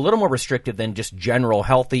 It's a little more restrictive than just general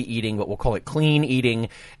healthy eating, but we'll call it clean eating.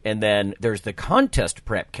 And then there's the contest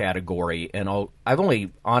prep category. And I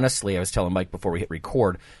was telling Mike before we hit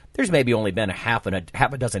record, there's maybe only been half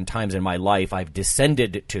a dozen times in my life I've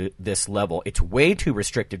descended to this level. It's way too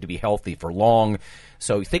restrictive to be healthy for long.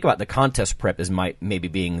 So think about the contest prep as maybe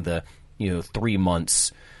being the 3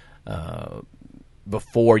 months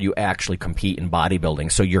before you actually compete in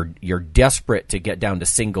bodybuilding. So you're desperate to get down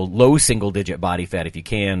to low single digit body fat if you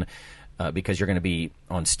can, because you're going to be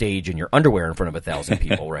on stage in your underwear in front of 1,000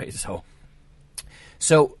 people, right?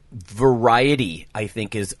 So variety, I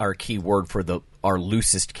think, is our key word for our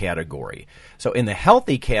loosest category. So in the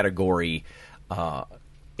healthy category,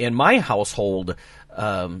 in my household,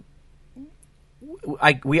 I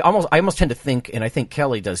almost tend to think, and I think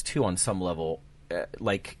Kelly does too on some level,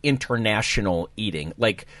 like international eating,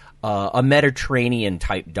 like a Mediterranean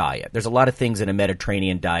type diet. There's a lot of things in a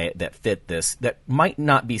Mediterranean diet that fit this that might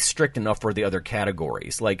not be strict enough for the other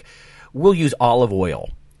categories. Like we'll use olive oil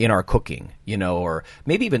in our cooking, or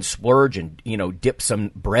maybe even splurge and, dip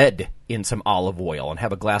some bread in some olive oil and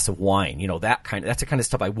have a glass of wine. That's the kind of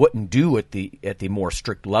stuff I wouldn't do at the more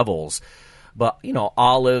strict levels. But,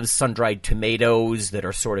 olives, sun-dried tomatoes that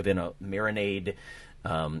are sort of in a marinade,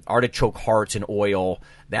 artichoke hearts in oil,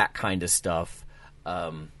 that kind of stuff.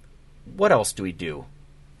 What else do we do?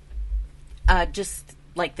 Just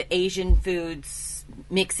like the Asian foods,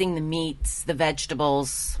 mixing the meats, the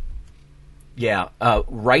vegetables. Yeah,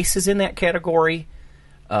 rice is in that category.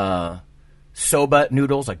 Soba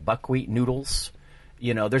noodles, like buckwheat noodles.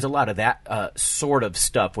 There's a lot of that sort of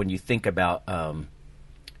stuff when you think about,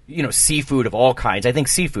 seafood of all kinds. I think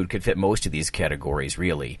seafood could fit most of these categories,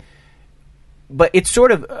 really. But it's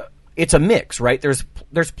sort of it's a mix, right?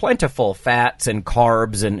 There's plentiful fats and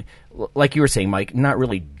carbs, and like you were saying, Mike, not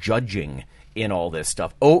really judging in all this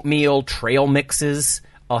stuff. Oatmeal, trail mixes.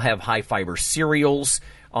 I'll have high fiber cereals.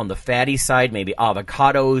 On the fatty side, maybe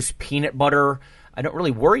avocados, peanut butter. I don't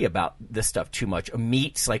really worry about this stuff too much.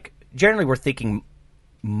 Meats, like generally we're thinking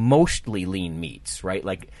mostly lean meats, right?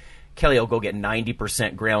 Like Kelly will go get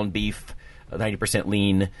 90% ground beef, 90%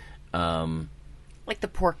 lean. Like the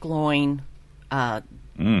pork loin,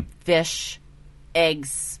 fish,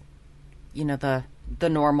 eggs, the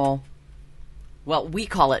normal. Well, we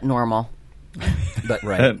call it normal. But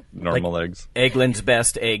right, normal like eggs. Eggland's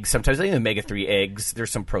Best eggs. Sometimes I think omega-3 eggs.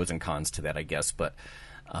 There's some pros and cons to that, I guess. But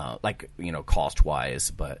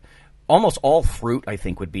cost-wise. But almost all fruit, I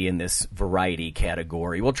think, would be in this variety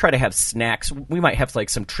category. We'll try to have snacks. We might have like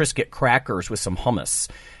some Triscuit crackers with some hummus,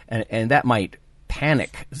 and that might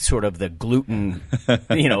panic sort of the gluten,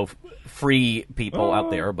 free people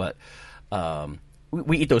out there. But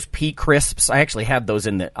we eat those pea crisps. I actually have those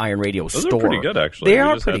in the Iron Radio store. Those are pretty good, actually. They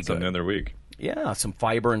are just pretty had some good. the other week. Yeah, some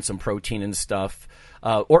fiber and some protein and stuff.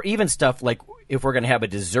 Or even stuff like if we're going to have a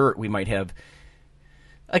dessert, we might have,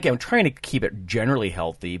 again, I'm trying to keep it generally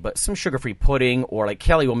healthy, but some sugar-free pudding, or like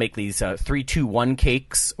Kelly will make these 3-2-1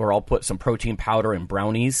 cakes, or I'll put some protein powder in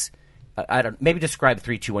brownies. Maybe describe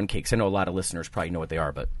 3-2-1 cakes. I know a lot of listeners probably know what they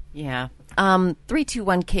are, but... Yeah.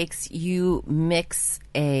 3-2-1 cakes, you mix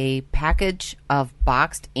a package of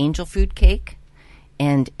boxed angel food cake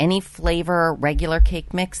and any flavor regular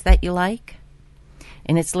cake mix that you like.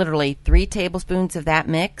 And it's literally 3 tablespoons of that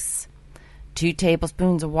mix, 2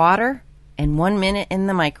 tablespoons of water, and 1 minute in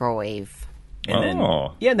the microwave. And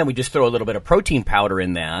then we just throw a little bit of protein powder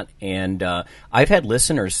in that. And I've had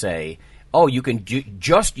listeners say, oh, you can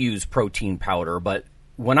just use protein powder, but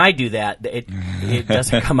when I do that, it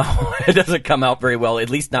doesn't come out. It doesn't come out very well. At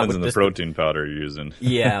least not with the protein powder you're using.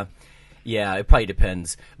 Yeah, it probably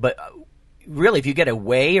depends. But really, if you get a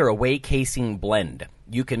whey or a whey casein blend,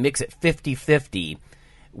 you can mix it 50-50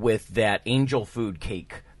 with that angel food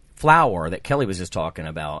cake flour that Kelly was just talking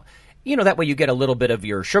about. That way you get a little bit of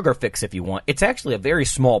your sugar fix if you want. It's actually a very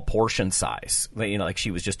small portion size. Like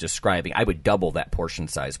she was just describing. I would double that portion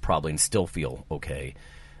size probably and still feel okay.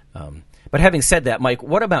 But having said that, Mike,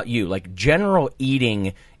 what about you? Like general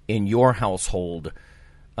eating in your household,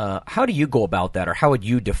 how do you go about that, or how would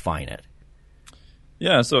you define it?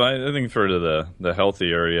 Yeah, so I think for the healthy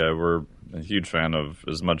area, we're a huge fan of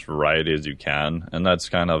as much variety as you can, and that's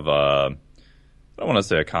kind of I don't want to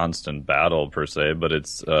say a constant battle per se, but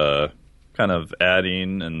it's kind of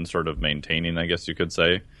adding and sort of maintaining, I guess you could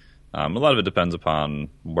say. A lot of it depends upon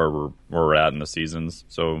where we're at in the seasons.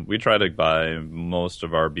 So we try to buy most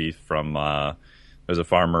of our beef from there's a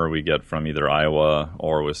farmer we get from either Iowa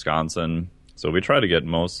or Wisconsin. So we try to get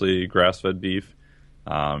mostly grass-fed beef.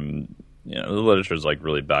 The literature is like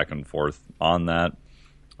really back and forth on that.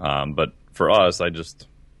 But for us, I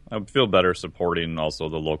feel better supporting also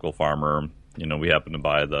the local farmer. You know, we happen to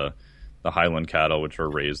buy the Highland cattle, which are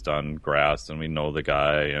raised on grass, and we know the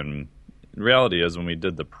guy. And the reality is, when we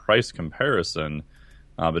did the price comparison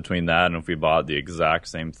between that and if we bought the exact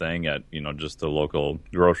same thing at, you know, just the local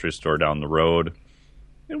grocery store down the road,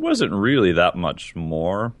 it wasn't really that much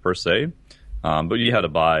more per se. But you had to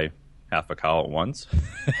buy half a cow at once.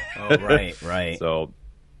 Oh, right. So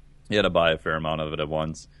you had to buy a fair amount of it at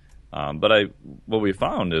once. But what we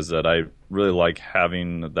found is that I really like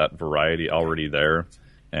having that variety already there.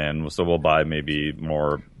 And so we'll buy maybe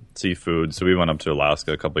more seafood. So we went up to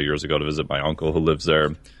Alaska a couple of years ago to visit my uncle who lives there.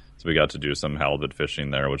 So we got to do some halibut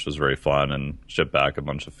fishing there, which was very fun, and ship back a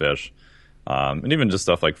bunch of fish. And even just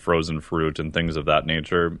stuff like frozen fruit and things of that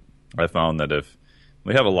nature. I found that if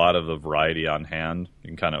we have a lot of the variety on hand, you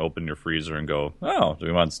can kind of open your freezer and go, oh, do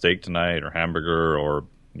we want steak tonight or hamburger or,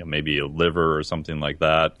 you know, maybe a liver or something like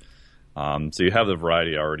that. So you have the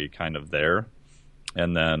variety already kind of there.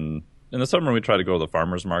 And then in the summer, we try to go to the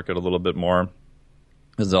farmer's market a little bit more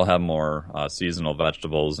because they'll have more seasonal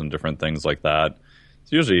vegetables and different things like that.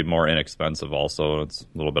 It's usually more inexpensive also. It's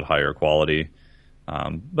a little bit higher quality.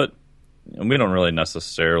 But we don't really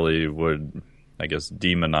necessarily would, I guess,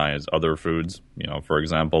 demonize other foods. You know, for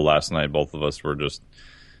example, last night, both of us were just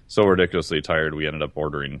so ridiculously tired, we ended up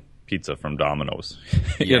ordering pizza from Domino's.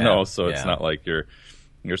 You know, so it's not like you're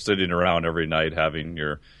sitting around every night having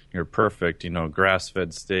your perfect, you know,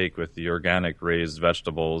 grass-fed steak with the organic raised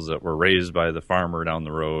vegetables that were raised by the farmer down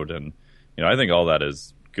the road. And, you know, I think all that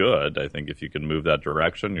is good. I think if you can move that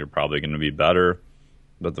direction, you're probably going to be better.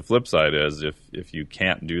 But the flip side is if you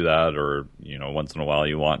can't do that, or, you know, once in a while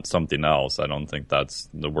you want something else, I don't think that's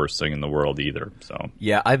the worst thing in the world either. So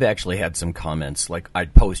yeah, I've actually had some comments. Like,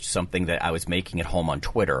 I'd post something that I was making at home on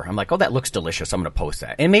Twitter. I'm like, oh, that looks delicious, I'm going to post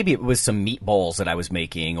that. And maybe it was some meatballs that I was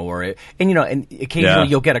making, and you know, and occasionally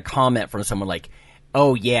you'll get a comment from someone like,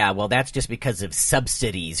 oh yeah, well that's just because of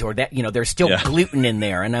subsidies, or that, you know, there's still gluten in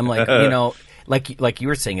there. And I'm like, you know, like you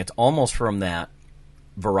were saying, it's almost from that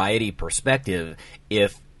variety perspective.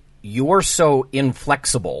 If you're so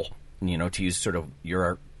inflexible, you know, to use sort of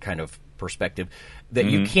your kind of perspective, that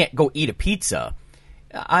you can't go eat a pizza,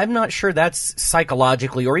 I'm not sure that's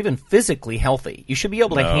psychologically or even physically healthy. You should be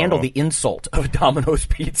able to handle the insult of Domino's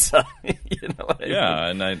pizza. You know what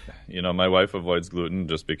I mean? And you know, my wife avoids gluten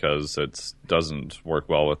just because it doesn't work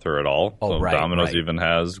well with her at all. Oh, so right, Domino's even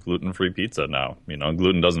has gluten-free pizza now. You know,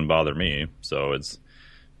 gluten doesn't bother me, so it's,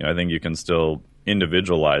 you know, I think you can still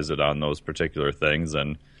individualize it on those particular things.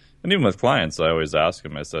 And even with clients, I always ask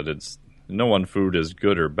them, I said, it's no one food is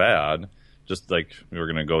good or bad. Just like we're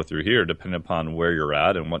going to go through here, depending upon where you're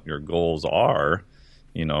at and what your goals are.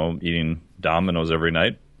 You know, eating Domino's every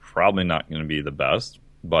night, probably not going to be the best.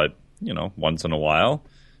 But, you know, once in a while,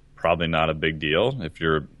 probably not a big deal. If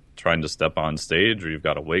you're trying to step on stage, or you've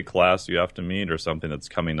got a weight class you have to meet, or something that's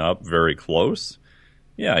coming up very close,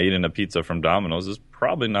 yeah, eating a pizza from Domino's is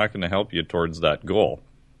probably not going to help you towards that goal.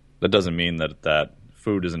 That doesn't mean that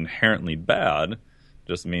food is inherently bad.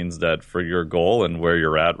 Just means that for your goal and where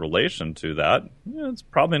you're at relation to that, it's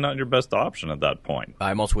probably not your best option at that point. I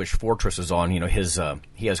almost wish Fortress was on. You know,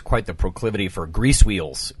 he has quite the proclivity for grease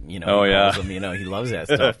wheels. You know, calls them, you know, he loves that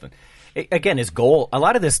stuff. And, again, his goal, a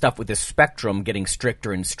lot of this stuff with this spectrum getting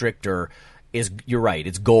stricter and stricter is, you're right,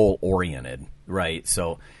 it's goal oriented, right?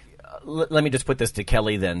 So let me just put this to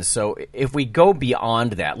Kelly then. So if we go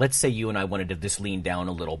beyond that, let's say you and I wanted to just lean down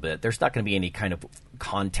a little bit. There's not going to be any kind of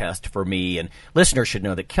contest for me. And listeners should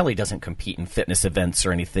know that Kelly doesn't compete in fitness events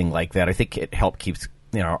or anything like that. I think it helps keeps,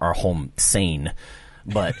 you know, our home sane.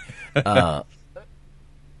 But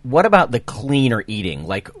what about the cleaner eating?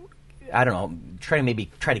 Like, I don't know, try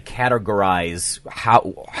to categorize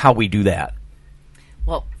how we do that.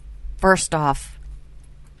 Well, first off,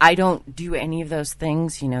 I don't do any of those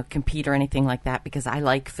things, you know, compete or anything like that, because I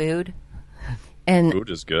like food. And food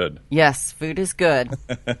is good. Yes, food is good.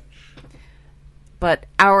 But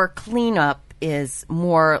our cleanup is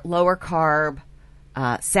more lower carb,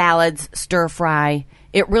 salads, stir fry.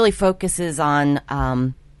 It really focuses on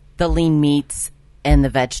the lean meats and the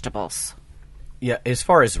vegetables. Yeah, as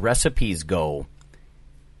far as recipes go,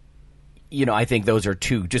 you know, I think those are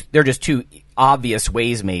they're just two obvious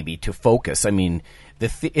ways maybe to focus. I mean,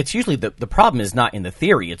 it's usually the problem is not in the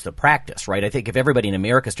theory, it's the practice, right? I think if everybody in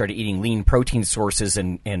America started eating lean protein sources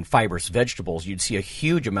and fibrous vegetables, you'd see a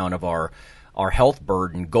huge amount of our health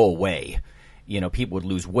burden go away. You know, people would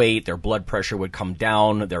lose weight, their blood pressure would come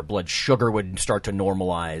down, their blood sugar would start to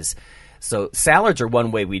normalize. So salads are one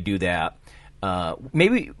way we do that.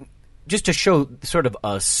 Maybe just to show sort of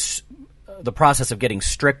the process of getting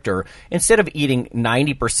stricter, instead of eating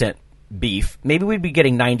 90% beef, maybe we'd be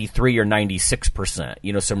getting 93 or 96%.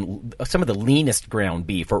 You know, some of the leanest ground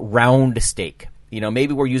beef or round steak. You know,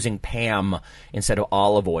 maybe we're using Pam instead of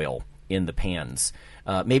olive oil in the pans.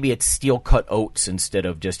 Maybe it's steel cut oats instead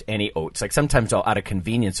of just any oats. Like sometimes out of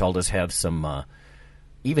convenience, I'll just have some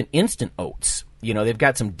even instant oats. You know, they've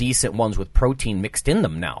got some decent ones with protein mixed in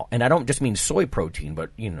them now. And I don't just mean soy protein, but,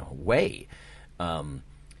 you know, whey.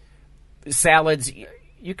 Salads,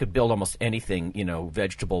 you could build almost anything, you know,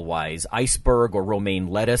 vegetable-wise. Iceberg or romaine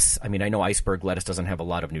lettuce. I mean, I know iceberg lettuce doesn't have a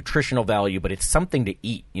lot of nutritional value, but it's something to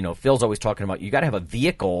eat. You know, Phil's always talking about you got to have a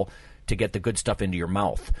vehicle to get the good stuff into your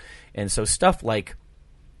mouth. And so stuff like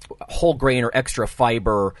whole grain or extra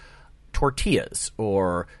fiber tortillas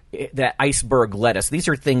or that iceberg lettuce, these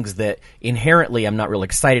are things that inherently I'm not real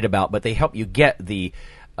excited about, but they help you get the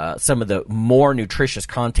some of the more nutritious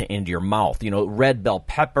content into your mouth. You know, red bell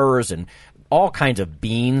peppers and all kinds of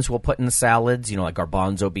beans we'll put in salads, you know, like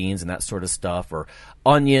garbanzo beans and that sort of stuff, or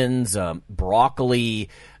onions, broccoli,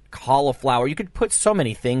 cauliflower. You could put so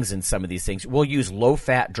many things in some of these things. We'll use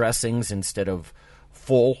low-fat dressings instead of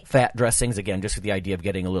full-fat dressings, again, just with the idea of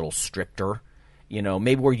getting a little stricter. You know,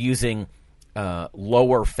 maybe we're using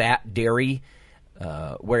lower-fat dairy,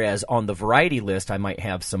 whereas on the variety list I might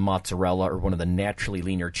have some mozzarella or one of the naturally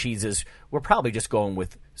leaner cheeses. We're probably just going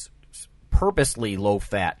with purposely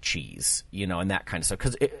low-fat cheese, you know, and that kind of stuff.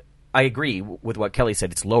 Because I agree with what Kelly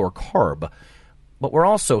said, it's lower carb, but we're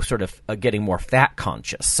also sort of getting more fat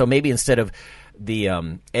conscious. So maybe instead of the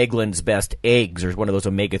Eggland's Best eggs or one of those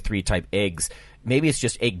omega-3 type eggs, maybe it's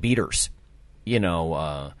just egg beaters. You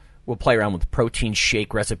know, we'll play around with protein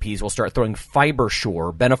shake recipes. We'll start throwing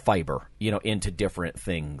FiberSure, Benefiber, you know, into different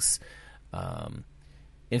things.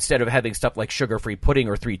 Instead of having stuff like sugar-free pudding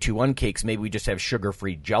or 3-2-1 cakes, maybe we just have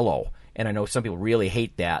sugar-free Jell-O. And I know some people really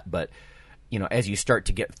hate that, but you know, as you start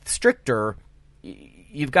to get stricter,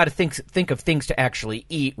 you've got to think of things to actually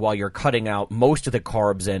eat while you're cutting out most of the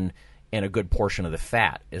carbs and a good portion of the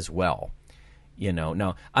fat as well. You know,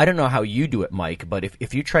 now I don't know how you do it, Mike, but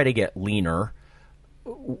if you try to get leaner,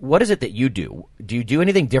 what is it that you do? Do you do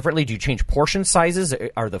anything differently? Do you change portion sizes?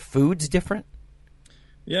 Are the foods different?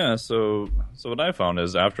 Yeah, so what I found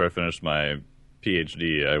is after I finished my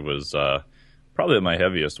PhD, I was probably at my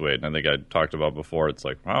heaviest weight, and I think I talked about before, it's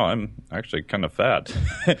like, wow, I'm actually kind of fat.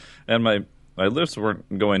 And my lifts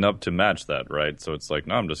weren't going up to match that, right? So it's like,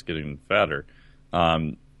 no, I'm just getting fatter.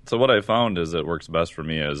 So what I found is it works best for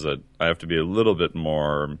me is that I have to be a little bit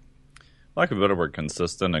more, lack of a better word,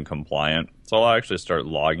 consistent and compliant. So I'll actually start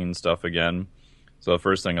logging stuff again. So the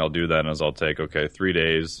first thing I'll do then is I'll take, 3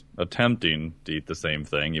 days attempting to eat the same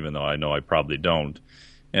thing, even though I know I probably don't,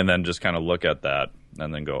 and then just kind of look at that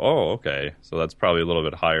and then go, oh, okay, so that's probably a little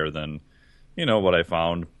bit higher than, you know, what I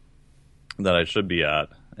found that I should be at.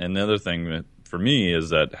 And the other thing for me is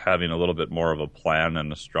that having a little bit more of a plan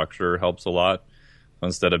and a structure helps a lot. So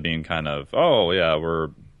instead of being kind of, oh, yeah, we're,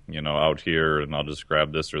 you know, out here and I'll just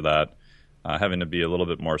grab this or that, having to be a little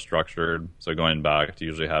bit more structured. So going back to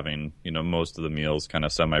usually having, you know, most of the meals kind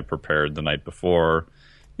of semi-prepared the night before.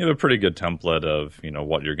 You have a pretty good template of, you know,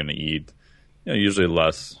 what you're going to eat. You know, usually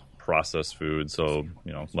less processed food, so,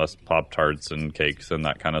 you know, less Pop-Tarts and cakes and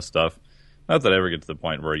that kind of stuff. Not that I ever get to the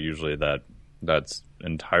point where usually that's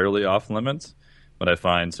entirely off limits, but I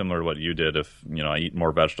find similar to what you did, if, you know, I eat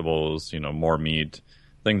more vegetables, you know, more meat,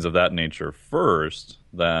 things of that nature first,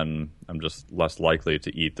 then I'm just less likely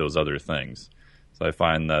to eat those other things. So I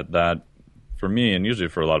find that for me, and usually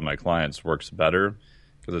for a lot of my clients, works better,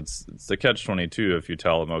 because it's the catch-22. If you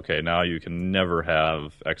tell them, okay, now you can never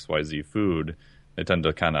have XYZ food, they tend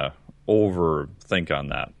to kind of overthink on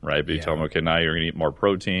that, right? But you tell them, okay, now you're going to eat more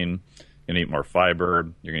protein, you're going to eat more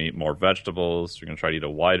fiber, you're going to eat more vegetables, you're going to try to eat a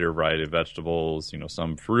wider variety of vegetables, you know,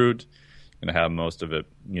 some fruit. Going to have most of it,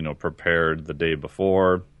 you know, prepared the day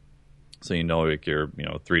before, so you know, like your, you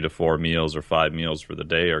know, 3 to 4 meals or 5 meals for the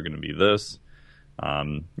day are going to be this.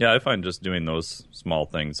 I find just doing those small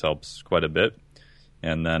things helps quite a bit.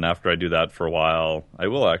 And then after I do that for a while, I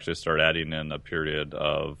will actually start adding in a period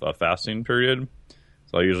of a fasting period.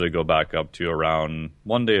 So I usually go back up to around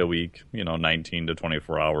 1 day a week, you know, 19 to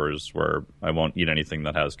 24 hours, where I won't eat anything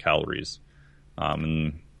that has calories.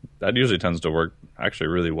 And that usually tends to work actually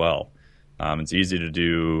really well. It's easy to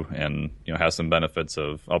do, and, you know, has some benefits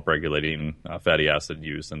of upregulating fatty acid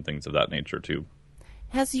use and things of that nature too.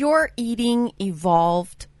 Has your eating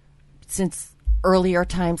evolved since earlier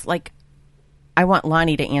times? Like, I want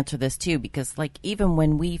Lonnie to answer this too, because, like, even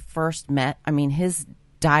when we first met, I mean, his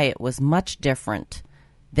diet was much different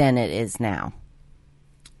than it is now.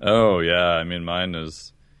 Oh yeah, I mean, mine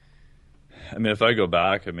is. I mean, if I go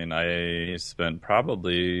back, I mean, I spent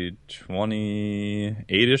probably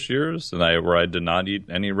 28-ish years where I did not eat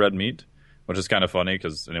any red meat, which is kind of funny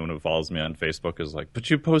because anyone who follows me on Facebook is like, but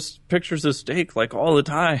you post pictures of steak like all the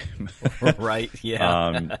time. Right,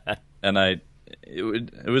 yeah. And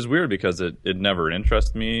it was weird because it never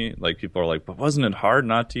interested me. Like, people are like, but wasn't it hard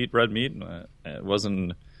not to eat red meat? It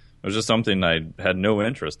wasn't. It was just something I had no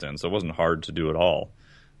interest in, so it wasn't hard to do at all.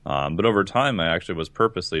 But over time, I actually was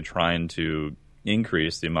purposely trying to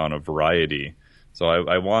increase the amount of variety. So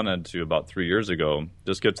I wanted to, about 3 years ago,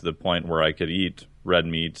 just get to the point where I could eat red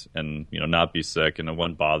meat and, you know, not be sick and it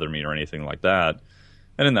wouldn't bother me or anything like that.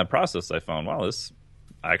 And in that process, I found, wow, this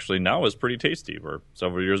actually now is pretty tasty, where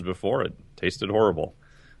several years before it tasted horrible.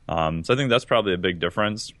 So I think that's probably a big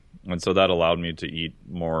difference. And so that allowed me to eat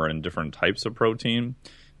more in different types of protein.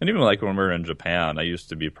 And even like when we were in Japan, I used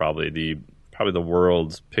to be probably the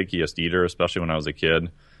world's pickiest eater, especially when I was a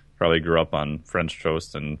kid. Probably grew up on French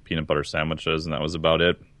toast and peanut butter sandwiches, and that was about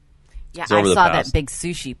it. Yeah, so I saw that big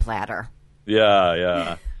sushi platter.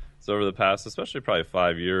 Yeah. So over the past, especially probably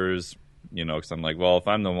 5 years, you know, because I'm like, well, if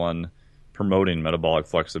I'm the one promoting metabolic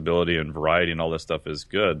flexibility and variety and all this stuff is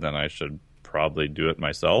good, then I should probably do it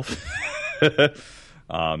myself.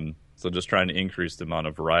 So just trying to increase the amount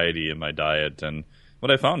of variety in my diet. And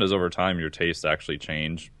what I found is over time, your tastes actually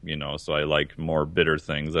change, you know, so I like more bitter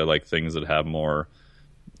things. I like things that have more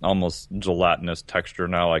almost gelatinous texture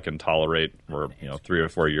now I can tolerate, where, you know, 3 or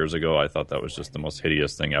 4 years ago, I thought that was just the most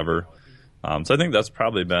hideous thing ever. So I think that's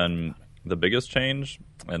probably been the biggest change.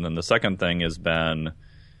 And then the second thing has been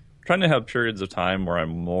trying to have periods of time where I'm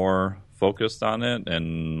more focused on it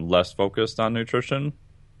and less focused on nutrition.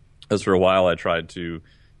 As for a while, I tried to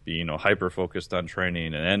be, you know, hyper focused on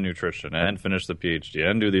training and nutrition and finish the PhD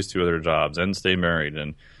and do these 2 other jobs and stay married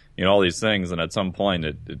and, you know, all these things. And at some point,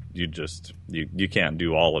 you can't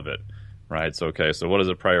do all of it, right? So, okay, so what is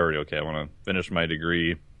a priority? Okay, I want to finish my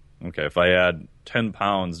degree. Okay, if I add 10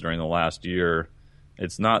 pounds during the last year,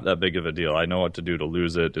 it's not that big of a deal. I know what to do to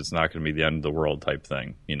lose it. It's not going to be the end of the world type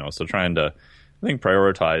thing, you know. So trying to, I think,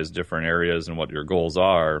 prioritize different areas and what your goals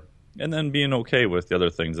are, and then being okay with the other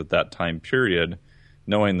things at that time period,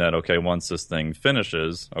 knowing that, okay, once this thing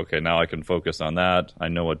finishes, okay, now I can focus on that. I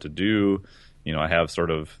know what to do. You know, I have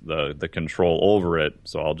sort of the control over it,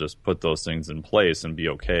 so I'll just put those things in place and be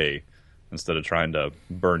okay, instead of trying to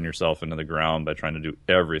burn yourself into the ground by trying to do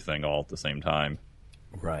everything all at the same time.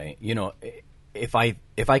 Right. You know, if I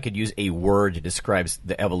could use a word to describe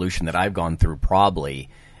the evolution that I've gone through, probably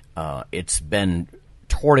it's been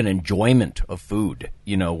toward an enjoyment of food.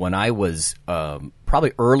 You know, when I was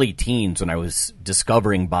probably early teens, when I was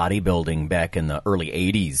discovering bodybuilding back in the early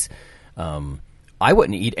 80s, I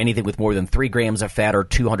wouldn't eat anything with more than 3 grams of fat or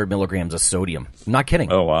 200 milligrams of sodium. I'm not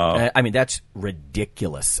kidding. Oh, wow. I mean, that's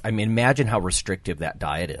ridiculous. I mean, imagine how restrictive that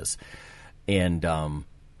diet is. And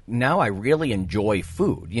now I really enjoy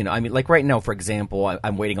food. You know, I mean, like right now, for example,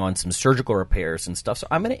 I'm waiting on some surgical repairs and stuff, so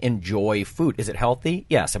I'm going to enjoy food. Is it healthy?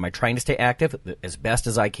 Yes. Am I trying to stay active? As best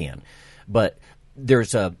as I can. But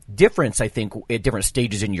there's a difference, I think, at different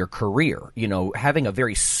stages in your career. You know, having a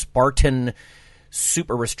very Spartan,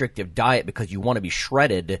 super restrictive diet because you want to be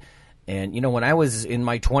shredded. And, you know, when I was in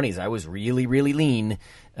my 20s, I was really, really lean.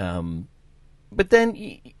 But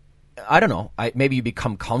then, I don't know, maybe you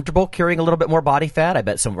become comfortable carrying a little bit more body fat. I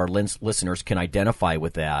bet some of our listeners can identify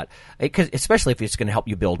with that, especially if it's going to help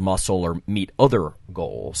you build muscle or meet other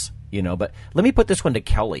goals, you know. But let me put this one to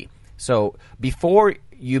Kelly. So before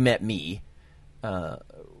you met me,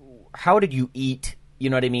 how did you eat? You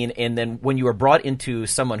know what I mean? And then when you were brought into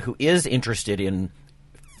someone who is interested in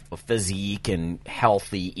physique and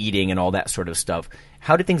healthy eating and all that sort of stuff,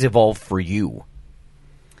 how did things evolve for you?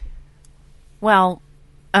 Well,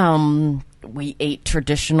 we ate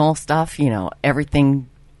traditional stuff. You know, everything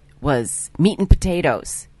was meat and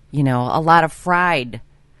potatoes. You know, a lot of fried.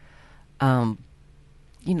 You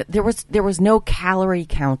know, there was no calorie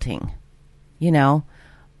counting. You know,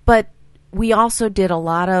 but we also did a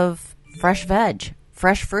lot of fresh veg.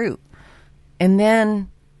 Fresh fruit. And then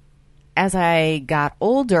as I got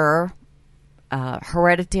older,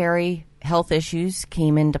 hereditary health issues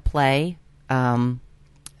came into play.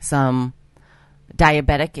 Some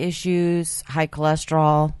diabetic issues, high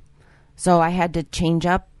cholesterol. So I had to change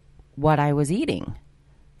up what I was eating.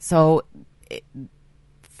 So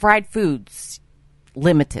fried foods,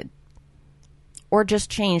 limited. Or just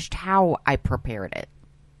changed how I prepared it.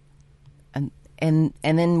 And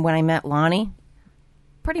then when I met Lonnie,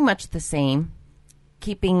 pretty much the same,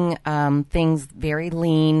 keeping things very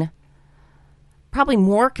lean, probably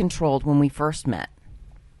more controlled when we first met,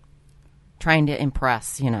 trying to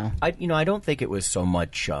impress, you know. I don't think it was so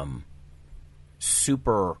much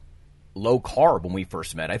super low carb when we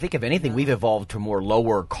first met. I think, if anything, we've evolved to more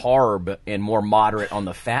lower carb and more moderate on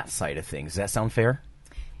the fat side of things. Does that sound fair?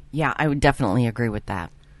 Yeah, I would definitely agree with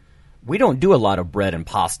that. We don't do a lot of bread and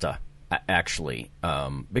pasta, actually,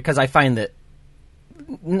 because I find that,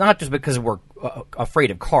 not just because we're afraid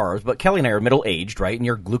of carbs, but Kelly and I are middle-aged, right? And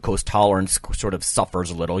your glucose tolerance sort of suffers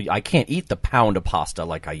a little. I can't eat the pound of pasta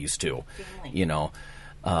like I used to, you know.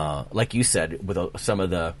 Like you said, with some of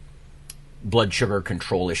the blood sugar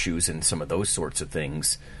control issues and some of those sorts of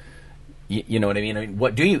things. You know what I mean?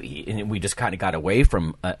 What do you eat? And we just kind of got away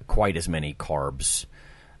from quite as many carbs.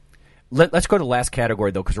 Let's go to the last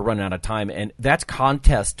category, though, because we're running out of time, and that's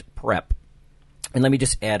contest prep. And let me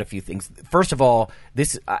just add a few things. First of all,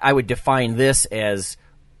 I would define this as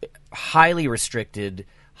highly restricted,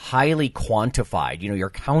 highly quantified. You know, you're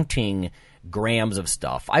counting grams of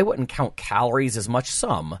stuff. I wouldn't count calories as much,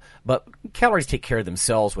 but calories take care of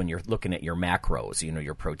themselves when you're looking at your macros, you know,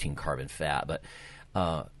 your protein, carb, and fat.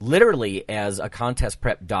 But literally, as a contest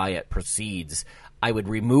prep diet proceeds, I would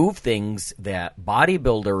remove things that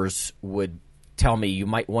bodybuilders would tell me you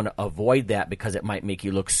might want to avoid that because it might make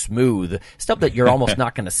you look smooth, stuff that you're almost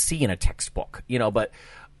not going to see in a textbook, you know, but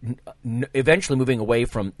eventually moving away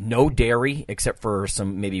from no dairy except for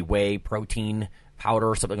some maybe whey protein powder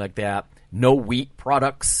or something like that, no wheat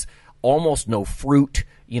products, almost no fruit,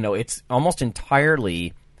 you know, it's almost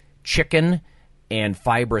entirely chicken and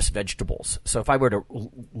fibrous vegetables. So if I were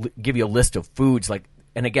to give you a list of foods, like,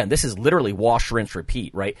 and again, this is literally wash, rinse,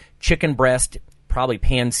 repeat, right? Chicken breast, probably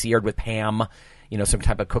pan-seared with ham, you know, some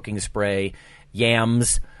type of cooking spray,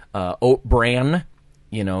 yams, oat bran,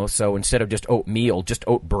 you know, so instead of just oatmeal, just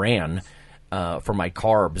oat bran for my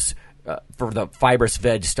carbs. For the fibrous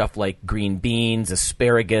veg stuff like green beans,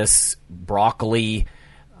 asparagus, broccoli.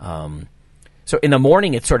 So in the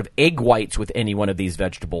morning, it's sort of egg whites with any one of these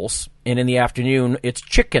vegetables. And in the afternoon, it's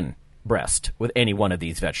chicken breast with any one of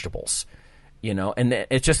these vegetables. You know, and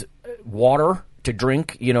it's just water to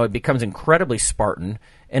drink. You know, it becomes incredibly Spartan.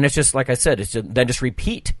 And it's just, like I said, it's just, then just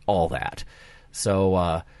repeat all that.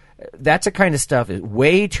 So that's the kind of stuff is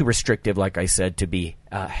way too restrictive, like I said, to be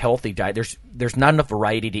a healthy diet. There's not enough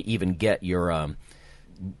variety to even get your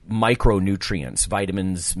micronutrients,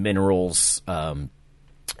 vitamins, minerals,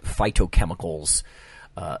 phytochemicals,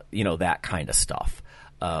 you know, that kind of stuff.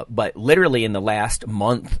 But literally in the last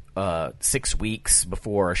month, 6 weeks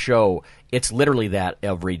before a show, it's literally that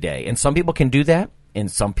every day. And some people can do that,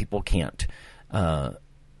 and some people can't.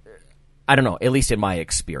 I don't know, at least in my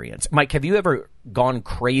experience. Mike, have you ever gone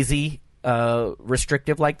crazy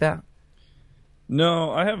restrictive like that?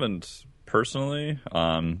 No, I haven't personally.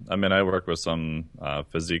 I mean, I work with some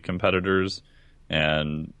physique competitors,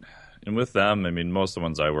 and with them, I mean, most of the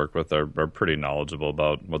ones I work with are pretty knowledgeable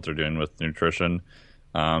about what they're doing with nutrition.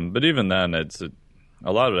 But even then,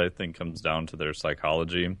 a lot of it, I think, comes down to their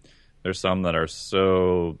psychology. There's some that are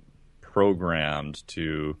so programmed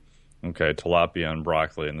to, okay, tilapia and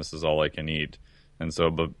broccoli, and this is all I can eat. And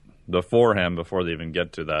so before they even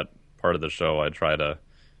get to that part of the show, I try to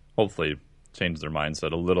hopefully change their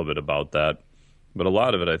mindset a little bit about that. But a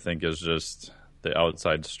lot of it, I think, is just the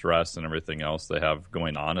outside stress and everything else they have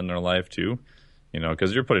going on in their life, too. You know,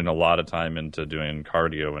 because you're putting a lot of time into doing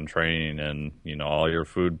cardio and training and, you know, all your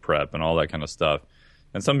food prep and all that kind of stuff.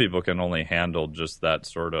 And some people can only handle just that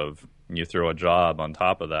sort of, you throw a job on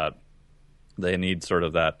top of that. They need sort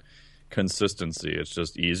of that consistency. It's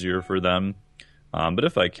just easier for them. But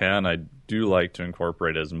if I can, I do like to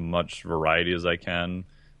incorporate as much variety as I can.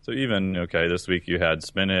 So even, okay, this week you had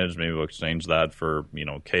spinach, maybe we'll exchange that for, you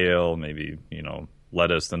know, kale, maybe, you know,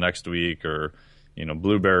 lettuce the next week, or, you know,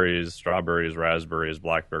 blueberries, strawberries, raspberries,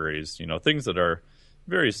 blackberries, you know, things that are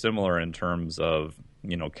very similar in terms of,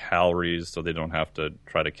 you know, calories, so they don't have to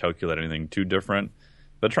try to calculate anything too different,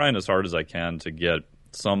 but trying as hard as I can to get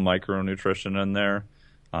some micronutrition in there.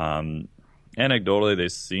 Anecdotally, they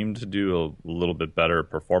seem to do a little bit better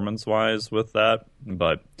performance-wise with that,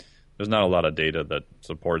 but there's not a lot of data that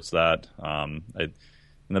supports that.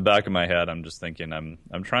 In the back of my head, I'm just thinking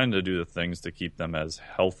I'm trying to do the things to keep them as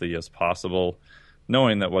healthy as possible,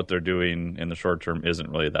 knowing that what they're doing in the short term isn't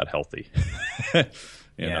really that healthy.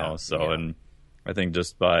 you know, so and I think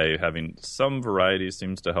just by having some variety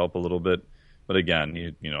seems to help a little bit. But again,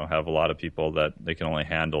 you know, have a lot of people that they can only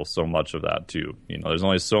handle so much of that too. You know, there's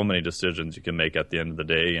only so many decisions you can make at the end of the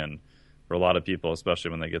day, and for a lot of people,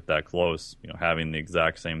 especially when they get that close, you know, having the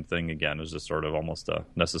exact same thing again is just sort of almost a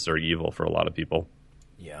necessary evil for a lot of people.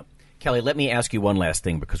 Yeah. Kelly, let me ask you one last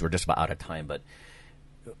thing because we're just about out of time, but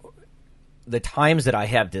the times that I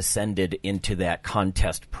have descended into that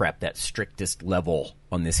contest prep, that strictest level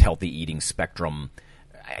on this healthy eating spectrum,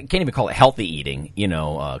 I can't even call it healthy eating,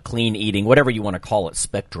 clean eating, whatever you want to call it,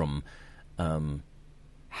 spectrum.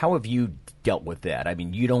 How have you dealt with that? I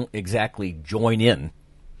mean, you don't exactly join in.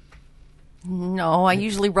 No, I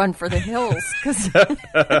usually run for the hills.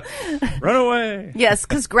 Run away. Yes,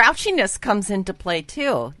 because grouchiness comes into play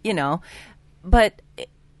too, But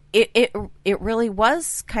it really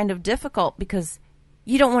was kind of difficult because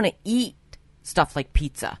you don't want to eat stuff like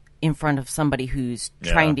pizza in front of somebody who's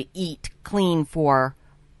trying to eat clean for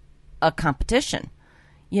a competition,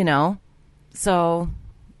 So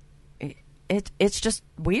it's just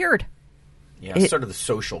weird. Yeah, it's sort of the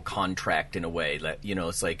social contract in a way that,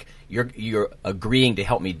 it's like you're agreeing to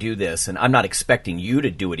help me do this, and I'm not expecting you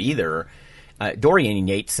to do it either. Dorian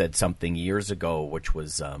Yates said something years ago which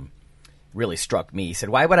was really struck me. He said,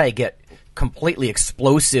 why would I get completely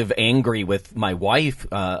explosive angry with my wife?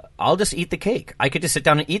 I'll just eat the cake. I could just sit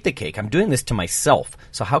down and eat the cake. I'm doing this to myself,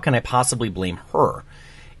 so how can I possibly blame her?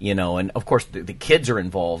 And of course the kids are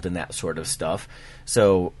involved in that sort of stuff.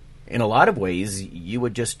 So in a lot of ways,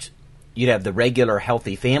 you'd have the regular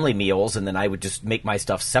healthy family meals, and then I would just make my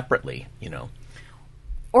stuff separately,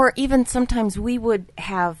 Or even sometimes we would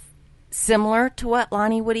have similar to what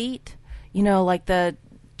Lonnie would eat, like the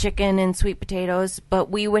chicken and sweet potatoes, but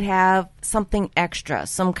we would have something extra,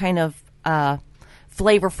 some kind of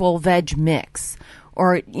flavorful veg mix,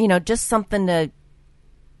 or, just something to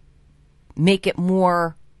make it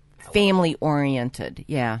more family-oriented.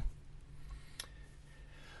 Yeah.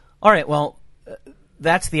 All right, well,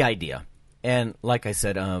 that's the idea. And like I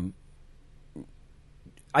said,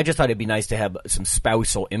 I just thought it'd be nice to have some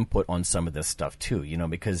spousal input on some of this stuff too,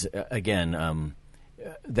 because again,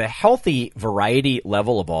 the healthy variety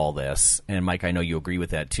level of all this, and Mike, I know you agree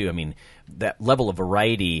with that too. I mean, that level of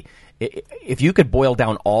variety, if you could boil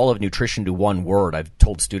down all of nutrition to one word, I've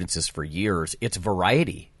told students this for years, it's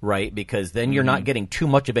variety, right? Because then you're not getting too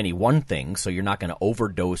much of any one thing, so you're not going to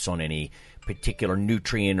overdose on any particular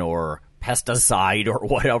nutrient or pesticide or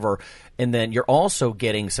whatever. And then you're also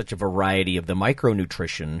getting such a variety of the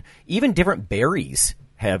micronutrition. Even different berries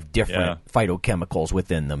have different phytochemicals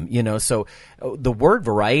within them, So the word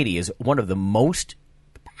variety is one of the most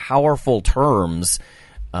powerful terms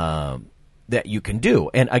that you can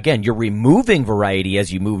do. And again, you're removing variety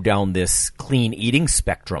as you move down this clean eating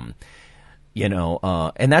spectrum.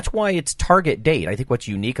 And that's why it's target date. I think what's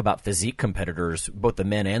unique about physique competitors, both the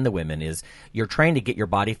men and the women, is you're trying to get your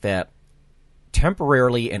body fat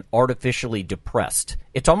temporarily and artificially depressed.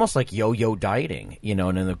 It's almost like yo-yo dieting,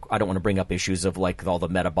 and I don't want to bring up issues of like all the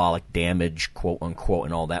metabolic damage, quote unquote,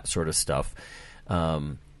 and all that sort of stuff,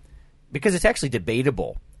 because it's actually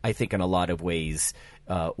debatable, I think, in a lot of ways,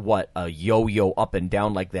 what a yo-yo up and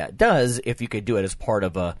down like that does if you could do it as part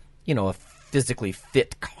of a physically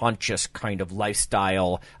fit, conscious kind of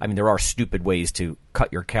lifestyle. I mean, there are stupid ways to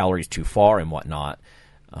cut your calories too far and whatnot.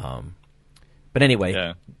 But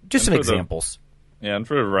anyway, just some examples. And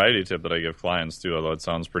for the variety tip that I give clients too, although it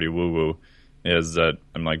sounds pretty woo-woo, is that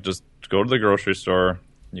I'm like, just go to the grocery store.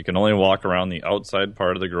 You can only walk around the outside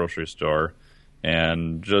part of the grocery store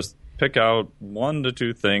and just pick out 1 to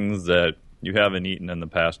 2 things that you haven't eaten in the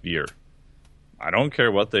past year. I don't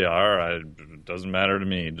care what they are. It doesn't matter to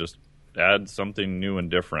me. Just add something new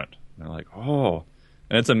and different. And they're like, oh.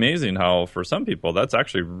 And it's amazing how, for some people, that's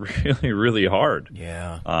actually really, really hard.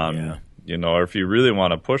 Yeah. Or if you really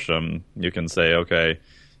want to push them, you can say, okay,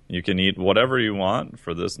 you can eat whatever you want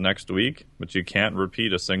for this next week, but you can't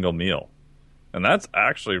repeat a single meal. And that's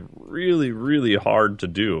actually really, really hard to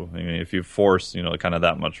do. I mean, if you force, kind of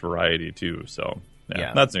that much variety too. So,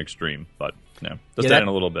 that's an extreme, but just adding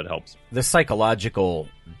a little bit helps. The psychological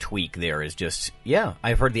tweak there is just,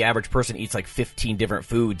 I've heard the average person eats like 15 different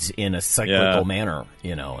foods in a cyclical manner,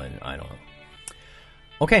 and I don't know.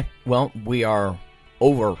 Okay, well, we are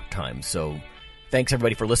over time, so thanks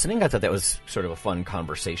everybody for listening. I thought that was sort of a fun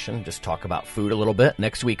conversation, just talk about food a little bit.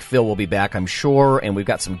 Next week, Phil will be back, I'm sure, and we've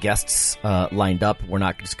got some guests lined up. We're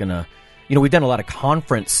not just going to, we've done a lot of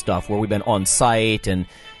conference stuff where we've been on site, and,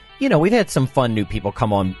 we've had some fun new people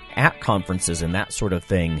come on at conferences and that sort of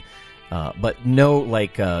thing, but no,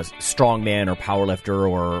 like, strongman or powerlifter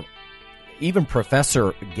or even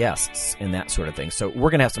professor guests and that sort of thing. So we're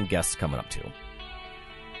going to have some guests coming up, too.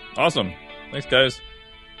 Awesome. Thanks, guys.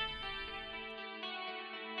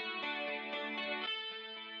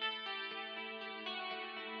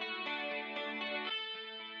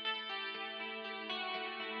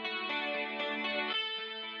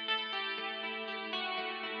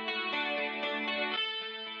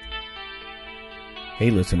 Hey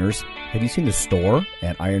listeners, have you seen the store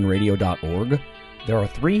at ironradio.org? There are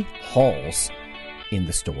 3 halls in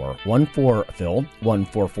the store. One for Phil, one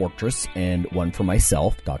for Fortress, and one for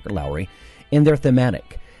myself, Dr. Lowry. And they're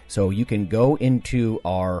thematic. So you can go into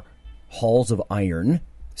our Halls of Iron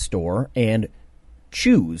store and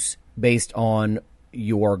choose based on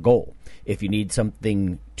your goal. If you need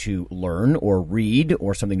something to learn or read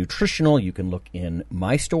or something nutritional, you can look in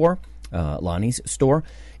my store, Lonnie's store.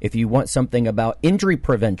 If you want something about injury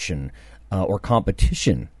prevention or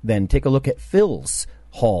competition, then take a look at Phil's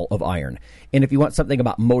Hall of Iron. And if you want something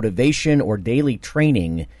about motivation or daily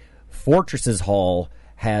training, Fortress's Hall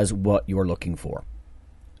has what you're looking for.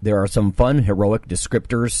 There are some fun, heroic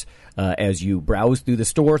descriptors as you browse through the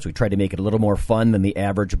stores. We try to make it a little more fun than the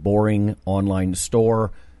average boring online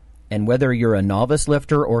store. And whether you're a novice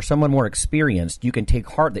lifter or someone more experienced, you can take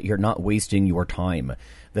heart that you're not wasting your time.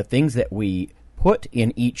 The things that we put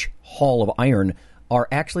in each Hall of Iron are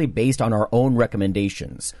actually based on our own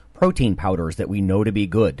recommendations. Protein powders that we know to be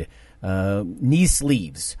good, knee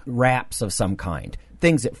sleeves, wraps of some kind,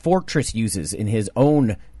 things that Fortress uses in his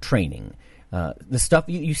own training. The stuff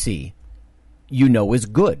you see, you know is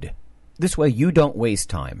good. This way you don't waste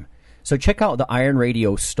time. So check out the Iron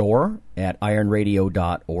Radio store at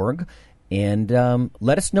ironradio.org and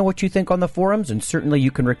let us know what you think on the forums. And certainly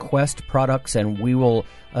you can request products and we will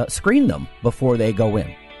screen them before they go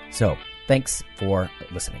in. So thanks for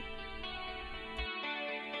listening.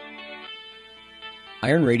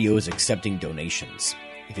 Iron Radio is accepting donations.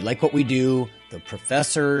 If you like what we do, the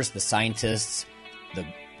professors, the scientists, the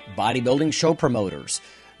bodybuilding show promoters,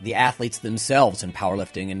 the athletes themselves in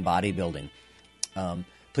powerlifting and bodybuilding,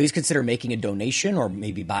 please consider making a donation or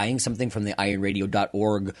maybe buying something from the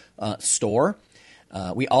ironradio.org store.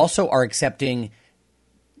 We also are accepting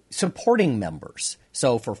supporting members.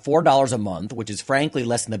 So for $4 a month, which is frankly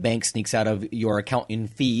less than the bank sneaks out of your account in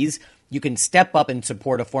fees, you can step up and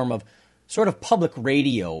support a form of sort of public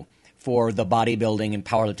radio for the bodybuilding and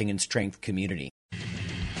powerlifting and strength community.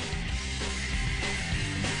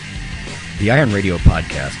 The Iron Radio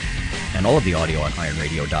podcast and all of the audio on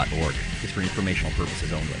ironradio.org is for informational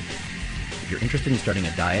purposes only. If you're interested in starting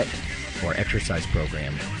a diet or exercise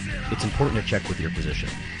program, it's important to check with your physician.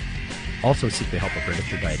 Also seek the help of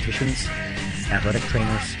registered dietitians, athletic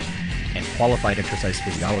trainers, and qualified exercise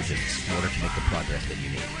physiologists in order to make the progress that you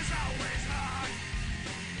need.